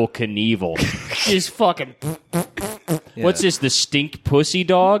Evil Knievel. Just fucking... What's this, the stink pussy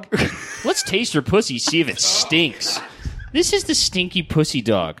dog? Let's taste her pussy, see if it stinks. This is the stinky pussy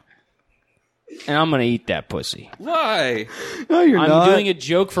dog. And I'm going to eat that pussy. Why? No, you're I'm not. doing a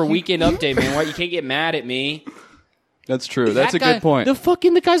joke for Weekend Update, man. Why you can't get mad at me? That's true. That's That a guy- good point.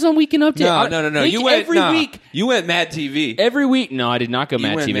 The guy's on Weekend Update. No. Like, You went every week. You went Mad TV. Every week, no, I did not go You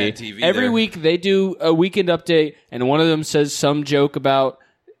Mad went TV. Mad TV Every there. week they do a Weekend Update, and one of them says some joke about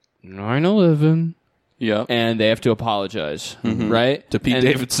 9/11. Yeah. And they have to apologize, right? To Pete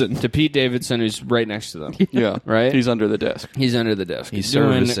Davidson. To Pete Davidson, who's right next to them. Yeah. Right? He's under the desk. He's under the desk. He's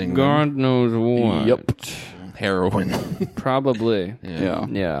doing servicing God knows what. Yep. Heroin. Probably. Yeah.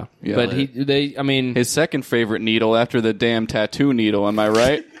 Yeah. Yeah. But His second favorite needle after the damn tattoo needle, am I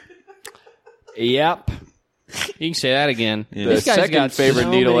right? Yep. You can say that again. The This guy's second got favorite so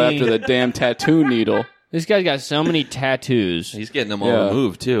needle many- after the damn tattoo needle. This guy's got so many tattoos. He's getting them all Yeah.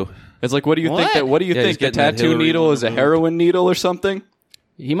 removed, too. It's like, what do you think? What? What do you Yeah, he's think? The getting that tattoo Hillary needle one is a removed. heroin needle or something?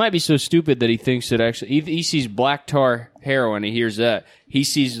 He might be so stupid that he thinks that actually he sees black tar heroin. He hears that. He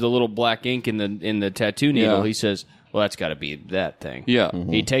sees the little black ink in the tattoo needle. Yeah. He says, "Well, that's got to be that thing." Yeah.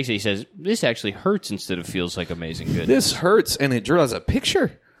 He takes it. He says, "This actually hurts instead of feels like amazing good. This hurts, and it draws a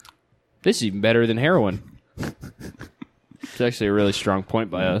picture. This is even better than heroin." It's actually a really strong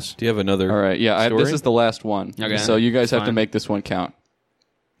point by us. Do you have another? All right. Yeah. story? This is the last one. Okay. So you guys have to Fine. make this one count.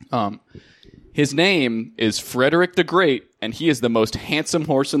 His name is Frederick the Great, and he is the most handsome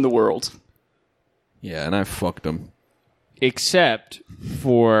horse in the world. Yeah, and I fucked him. Except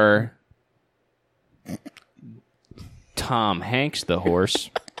for Tom Hanks, the horse.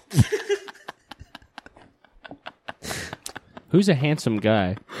 Who's a handsome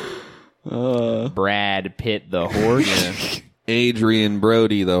guy? Brad Pitt, the horse. Adrian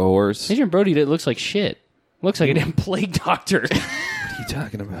Brody, the horse. Adrian Brody that looks like shit. Looks like a damn plague doctor. What are you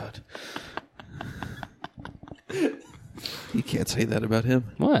talking about? You can't say that about him.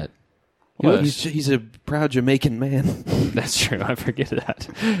 What? He's a proud Jamaican man. That's true. I forget that.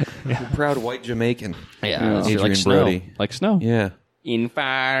 Proud white Jamaican. Yeah, it's Adrian like snow. Brody. Like snow. Yeah. In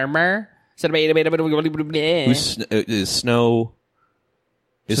farmer. Who's is Snow?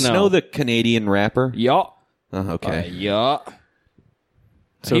 Is Snow. Snow the Canadian rapper? Yeah. Okay. Yeah.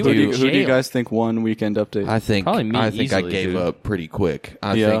 So He who would do be you jailed. guys think won Weekend Update? I think Probably me I easily, gave dude. up pretty quick.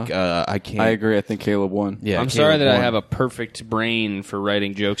 I Yeah. think I can't. I agree. I think Caleb won. Yeah, I'm Caleb sorry that I won. have a perfect brain for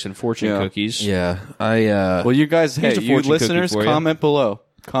writing jokes and fortune Yeah. cookies. Yeah, I. Well, you guys, Here's hey, a you fortune cookie listeners, for you. comment below.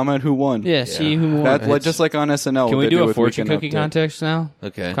 Comment who won. Yeah, see who won. That, just like on SNL. Can what we they do a with fortune Weekend cookie Update. context now?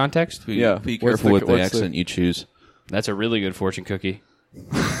 Okay. Context? Yeah. Be What's careful with the what's accent you choose. That's a really good fortune cookie.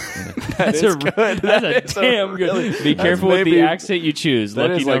 That's a damn good. Be careful with the maybe- accent you choose. That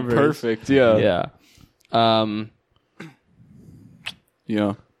Lucky is like numbers. perfect. Yeah. Yeah.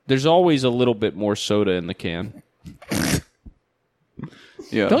 Yeah. There's always a little bit more soda in the can.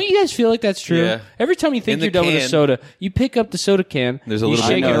 Yeah. Don't you guys feel like that's true? Yeah. Every time you think In the you're done with a can. soda, you pick up the soda can. There's a you little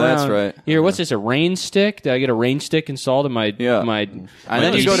shake bit it more. around. That's right. Here, what's this? A rain stick? Did I get a rain stick installed in my Yeah. my? And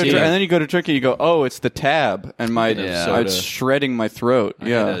then you go to DC? and then you go to drink it. You go, oh, it's the tab, and my Yeah. it's shredding my throat.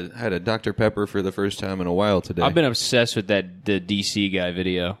 Yeah. I had a Dr. Pepper for the first time in a while today. I've been obsessed with the DC guy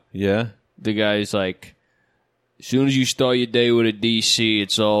video. Yeah. The guy's like, as soon as you start your day with a DC,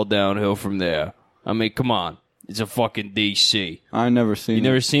 it's all downhill from there. I mean, come on. It's a fucking DC. I never seen. You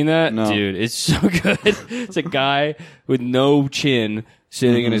never seen that? No. Dude, it's so good. It's a guy with no chin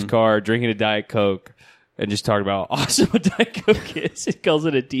sitting in his car drinking a Diet Coke and just talking about how awesome a Diet Coke is. He calls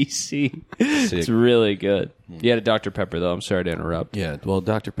it a DC. It's really good. You had a Dr. Pepper, though. I'm sorry to interrupt. Yeah. Well,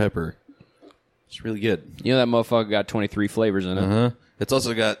 Dr. Pepper. It's really good. You know that motherfucker got 23 flavors in it. Uh-huh. It's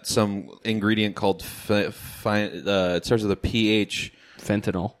also got some ingredient called it starts with a PH.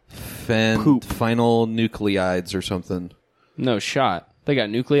 Fentanyl. Final nucleides or something. No shot. They got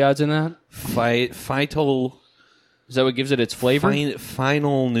nucleides in that? Phytol. Is that what gives it its flavor?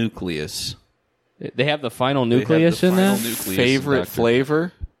 Final nucleus. They have the final They have nucleus the in final that? nucleus, favorite Dr.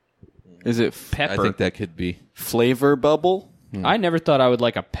 flavor. Is it I Pepper. think that could be. flavor bubble? I never thought I would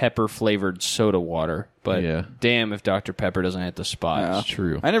like a pepper-flavored soda water, but Yeah. damn if Dr. Pepper doesn't hit the spot. Yeah. It's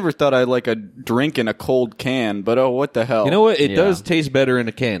true. I never thought I'd like a drink in a cold can, but oh, what the hell? You know what? It Yeah. does taste better in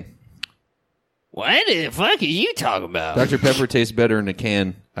a can. What the fuck are you talking about? Dr. Pepper tastes better in a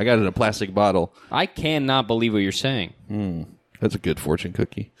can. I got it in a plastic bottle. I cannot believe what you're saying. That's a good fortune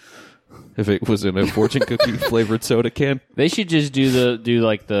cookie. If it was in a fortune cookie flavored soda can. They should just do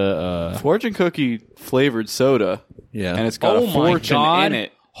the Fortune cookie flavored soda. Yeah. And it's got oh a my fortune god. in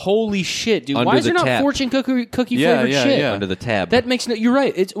it. Holy shit, dude. Under Why is there the not tap. fortune cookie Yeah, flavored yeah, shit? yeah. Under the tab. That makes no you're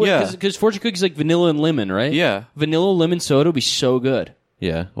right. It's Yeah. because fortune cookies like vanilla and lemon, right? Yeah. Vanilla lemon soda would be so good.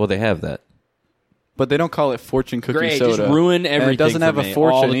 Yeah. Well, they have that. But they don't call it fortune cookie Great, soda. just ruin And everything. it doesn't for have a me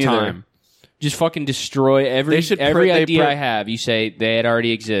fortune all the either. time. Just fucking destroy every They should every they idea I have. You say they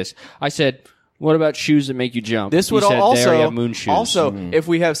already exist. I said, what about shoes that make you jump? This You would said also they already have moon shoes. Also, if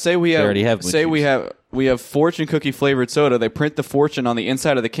we have say we have already have moon say we shoes. have fortune cookie flavored soda, they print the fortune on the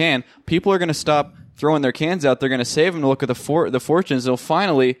inside of the can. People are going to stop throwing their cans out. They're going to save them to look at the fortunes. They'll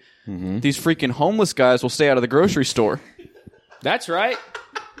finally these freaking homeless guys will stay out of the grocery store. that's right.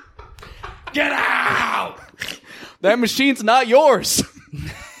 Get out! That machine's not yours.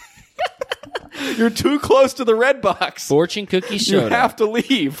 You're too close to the red box. Fortune cookie You soda. have to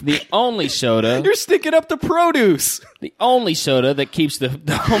leave. The only soda. You're sticking up the produce. The only soda that keeps the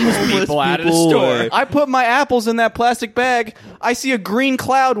homeless people out of the store. I put my apples in that plastic bag. I see a green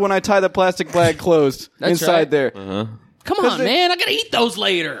cloud when I tie the plastic bag closed That's inside right. there. Come on, man. I gotta eat those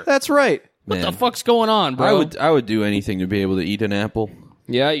later. That's right. What the fuck's going on, bro? I would do anything to be able to eat an apple.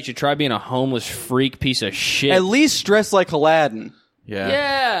 Yeah, you should try being a homeless freak piece of shit. At least dress like Aladdin.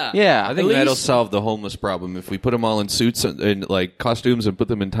 Yeah. Yeah. I think At that'll least- solve the homeless problem if we put them all in suits and like costumes and put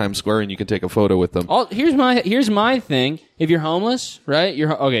them in Times Square and you can take a photo with them. Here's my thing. If you're homeless, right?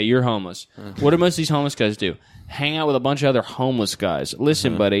 You're homeless. What do most of these homeless guys do? Hang out with a bunch of other homeless guys.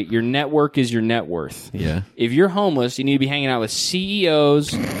 Listen, buddy, your network is your net worth. Yeah. If you're homeless, you need to be hanging out with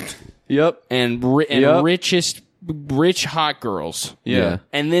CEOs Yep. and Yep. rich hot girls. Yeah.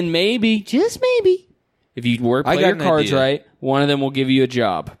 And then maybe, just maybe, if you play got your an cards idea. right, one of them will give you a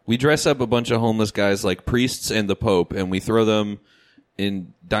job. We dress up a bunch of homeless guys like priests and the Pope, and we throw them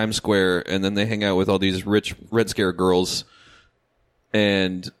in Dime Square, and then they hang out with all these rich Red Scare girls.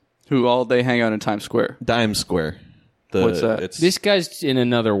 And Who all day hang out in Times Square. Dime Square. What's that? It's, This guy's in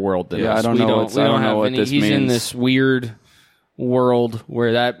another world than Yeah, us. I don't We know what's- we I don't know have what any, this he's in means. this weird world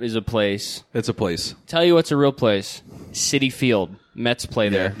where that is a place. it's a place. Tell you what's a real place. City Field. Mets play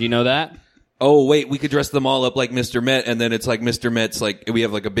there. Do you know that? Oh, wait, we could dress them all up like Mr. Met, and then it's like Mr. Met's like, we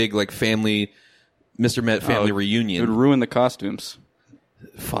have like a big like family, Mr. Met family It would reunion. ruin the costumes.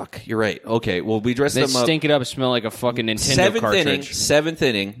 Fuck, you're right. Okay, well, we dress They them up. stink it up and smell like a fucking Nintendo cartridge. Seventh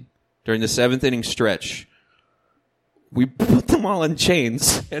inning, during the seventh inning stretch, we put them all in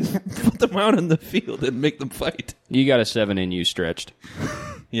chains and put them out in the field and make them fight. You got a 7 in you stretched.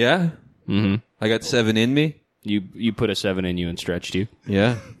 Yeah? Mm-hmm. I got 7 in me? You put a 7 in you and stretched you.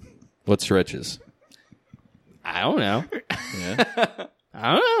 Yeah. What stretches? I don't know. Yeah.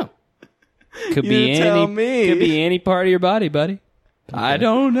 I don't know. Could be You tell any. me. Could be any part of your body, buddy. I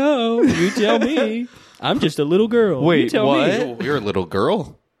don't know. You tell me. I'm just a little girl. Wait, you tell what? Me. Oh, you're a little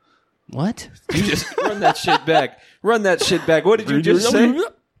girl. What? You just run that shit back. Run that shit back. What did you just say?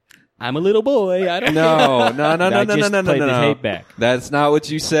 I'm a little boy. I don't No, no, no, no, I no, just no, no, played no, the no. tape back. That's not what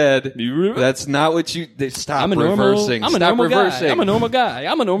you said. That's not what you. Stop I'm a reversing. normal. I'm a Stop normal reversing. guy. I'm a normal guy.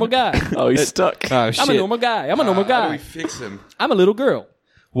 I'm a normal guy. Oh, he's stuck. Oh, shit. I'm a normal guy. I'm a normal How do guy. we fix him? I'm a little girl.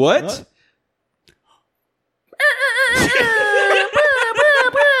 What?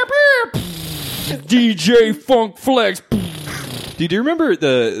 DJ Funk Flex. Do you remember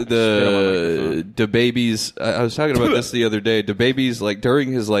the babies? I was talking about this the other day. The babies, like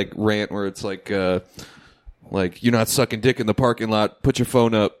during his like rant, where it's like you're not sucking dick in the parking lot. Put your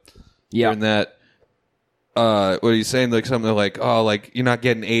phone up. Yeah. During that. What are you saying? Like something like, oh, like you're not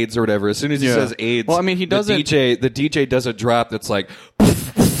getting AIDS or whatever. As soon as he Yeah. says AIDS, Well, I mean, he doesn't- The DJ does a drop that's like,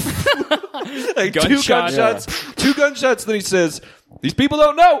 like Gunshots. two gunshots. Then he says, "These people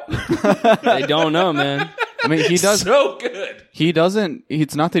don't know." They don't know, man. I mean, he does. So good. He doesn't.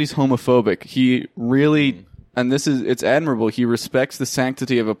 It's not that he's homophobic. He really, and it's admirable. He respects the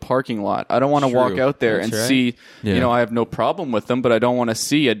sanctity of a parking lot. I don't want to walk out there and right. see. Yeah. You know, I have no problem with them, but I don't want to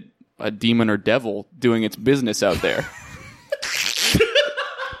see a demon or devil doing its business out there.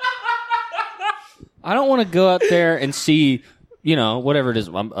 I don't want to go out there and see, you know, whatever it is,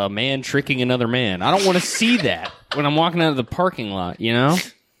 a man tricking another man. I don't want to see that when I'm walking out of the parking lot, you know?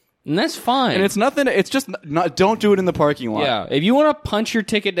 And that's fine. And it's nothing. It's just not. Don't do it in the parking lot. yeah, if you want to punch your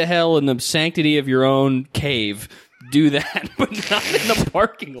ticket to hell in the sanctity of your own cave, do that, but not in the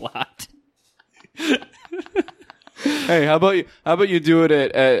parking lot. Hey, how about you do it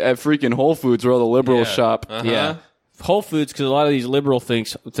at freaking Whole Foods where all the liberals shop? Yeah. Whole Foods, because a lot of these liberal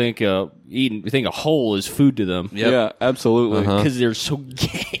think a hole is food to them. Yep. Yeah, absolutely. Because they're so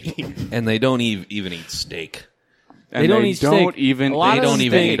gay. And they don't even eat steak. And They don't eat steak. even. A lot They of don't them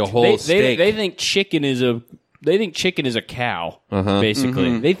even think- eat a whole they steak. They think chicken is a cow.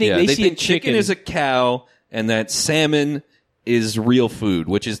 Basically, they think Yeah, they they see think a chicken is a cow, and that salmon is real food,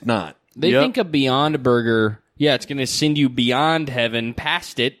 which is not. They Yep. think a Beyond Burger. Yeah, it's going to send you beyond heaven,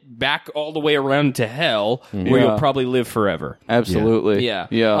 past it, back all the way around to hell, where Yeah. you'll probably live forever. Absolutely. Yeah.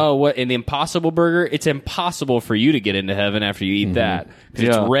 Yeah. Oh, what? An Impossible Burger? It's impossible for you to get into heaven after you eat that. 'Cause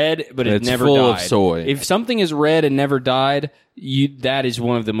Yeah. it's red, but it It's never full died. of soy. If something is red and never died, that is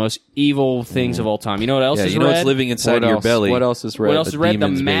one of the most evil things of all time. You know what else Yeah, is you know red? what's living inside What your else? belly. What else is red? What else is red? The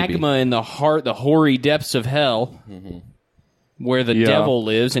demon's baby. magma in the heart, the hoary depths of hell, where the Yeah. devil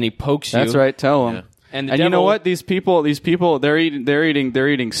lives, and he pokes you. That's right. Tell them. Yeah. And the And you know devil- what? These people, they're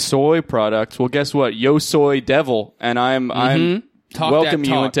eating soy products. Well, guess what? Yo soy devil, and I'm welcome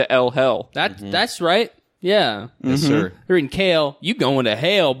you into El Hell. That's right. Yeah. Yes, sir. You're eating kale. You going to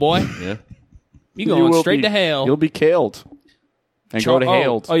hell, boy. Yeah. You going straight to hell. You'll be killed. And go to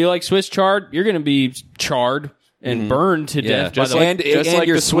hell. Oh, you like Swiss chard? You're going to be charred and burned to death. Just by the, like, just like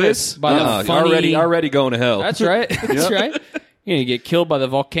your the Swiss. by the funny, already going to hell. That's right. That's right. You're going to get killed by the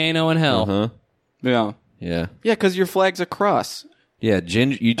volcano in hell. Yeah. Yeah. Yeah, because your flag's a cross. Yeah,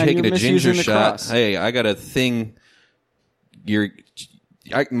 you taking you're a ginger misusing the shot. cross. Hey, I got a thing. Your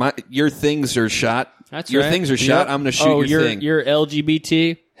things are shot. That's your right. things are shot. I'm going to shoot your thing. You're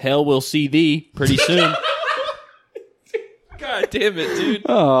LGBT. Hell will see thee pretty soon. God damn it, dude.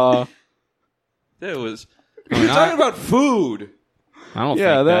 Oh. That was... You're talking about food. I don't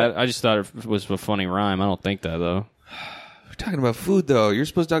think that. I just thought it was a funny rhyme. I don't think that, though. We're talking about food, though. You're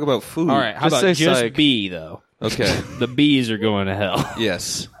supposed to talk about food. All right, how Just about say just psych. B, though? Okay. The bees are going to hell.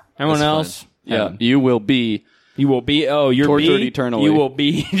 Yes. Everyone That's else? fine. Yeah. Heaven. You will be. You will be, you're tortured bee? eternally. You will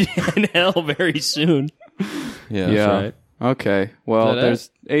be in hell very soon. Yeah. Yeah. right. Okay. Well, Is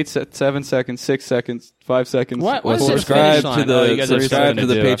that there's 7 seconds, 6 seconds, 5 seconds. What? Well, What's the subscribe finish to line? the- Oh, you guys have subscribe something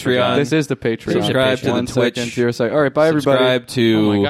to the do. I Patreon. forgot. This is the Patreon. Subscribe to the 1 Twitch. second, 0 second. All right, bye, everybody. Subscribe to... Oh my God.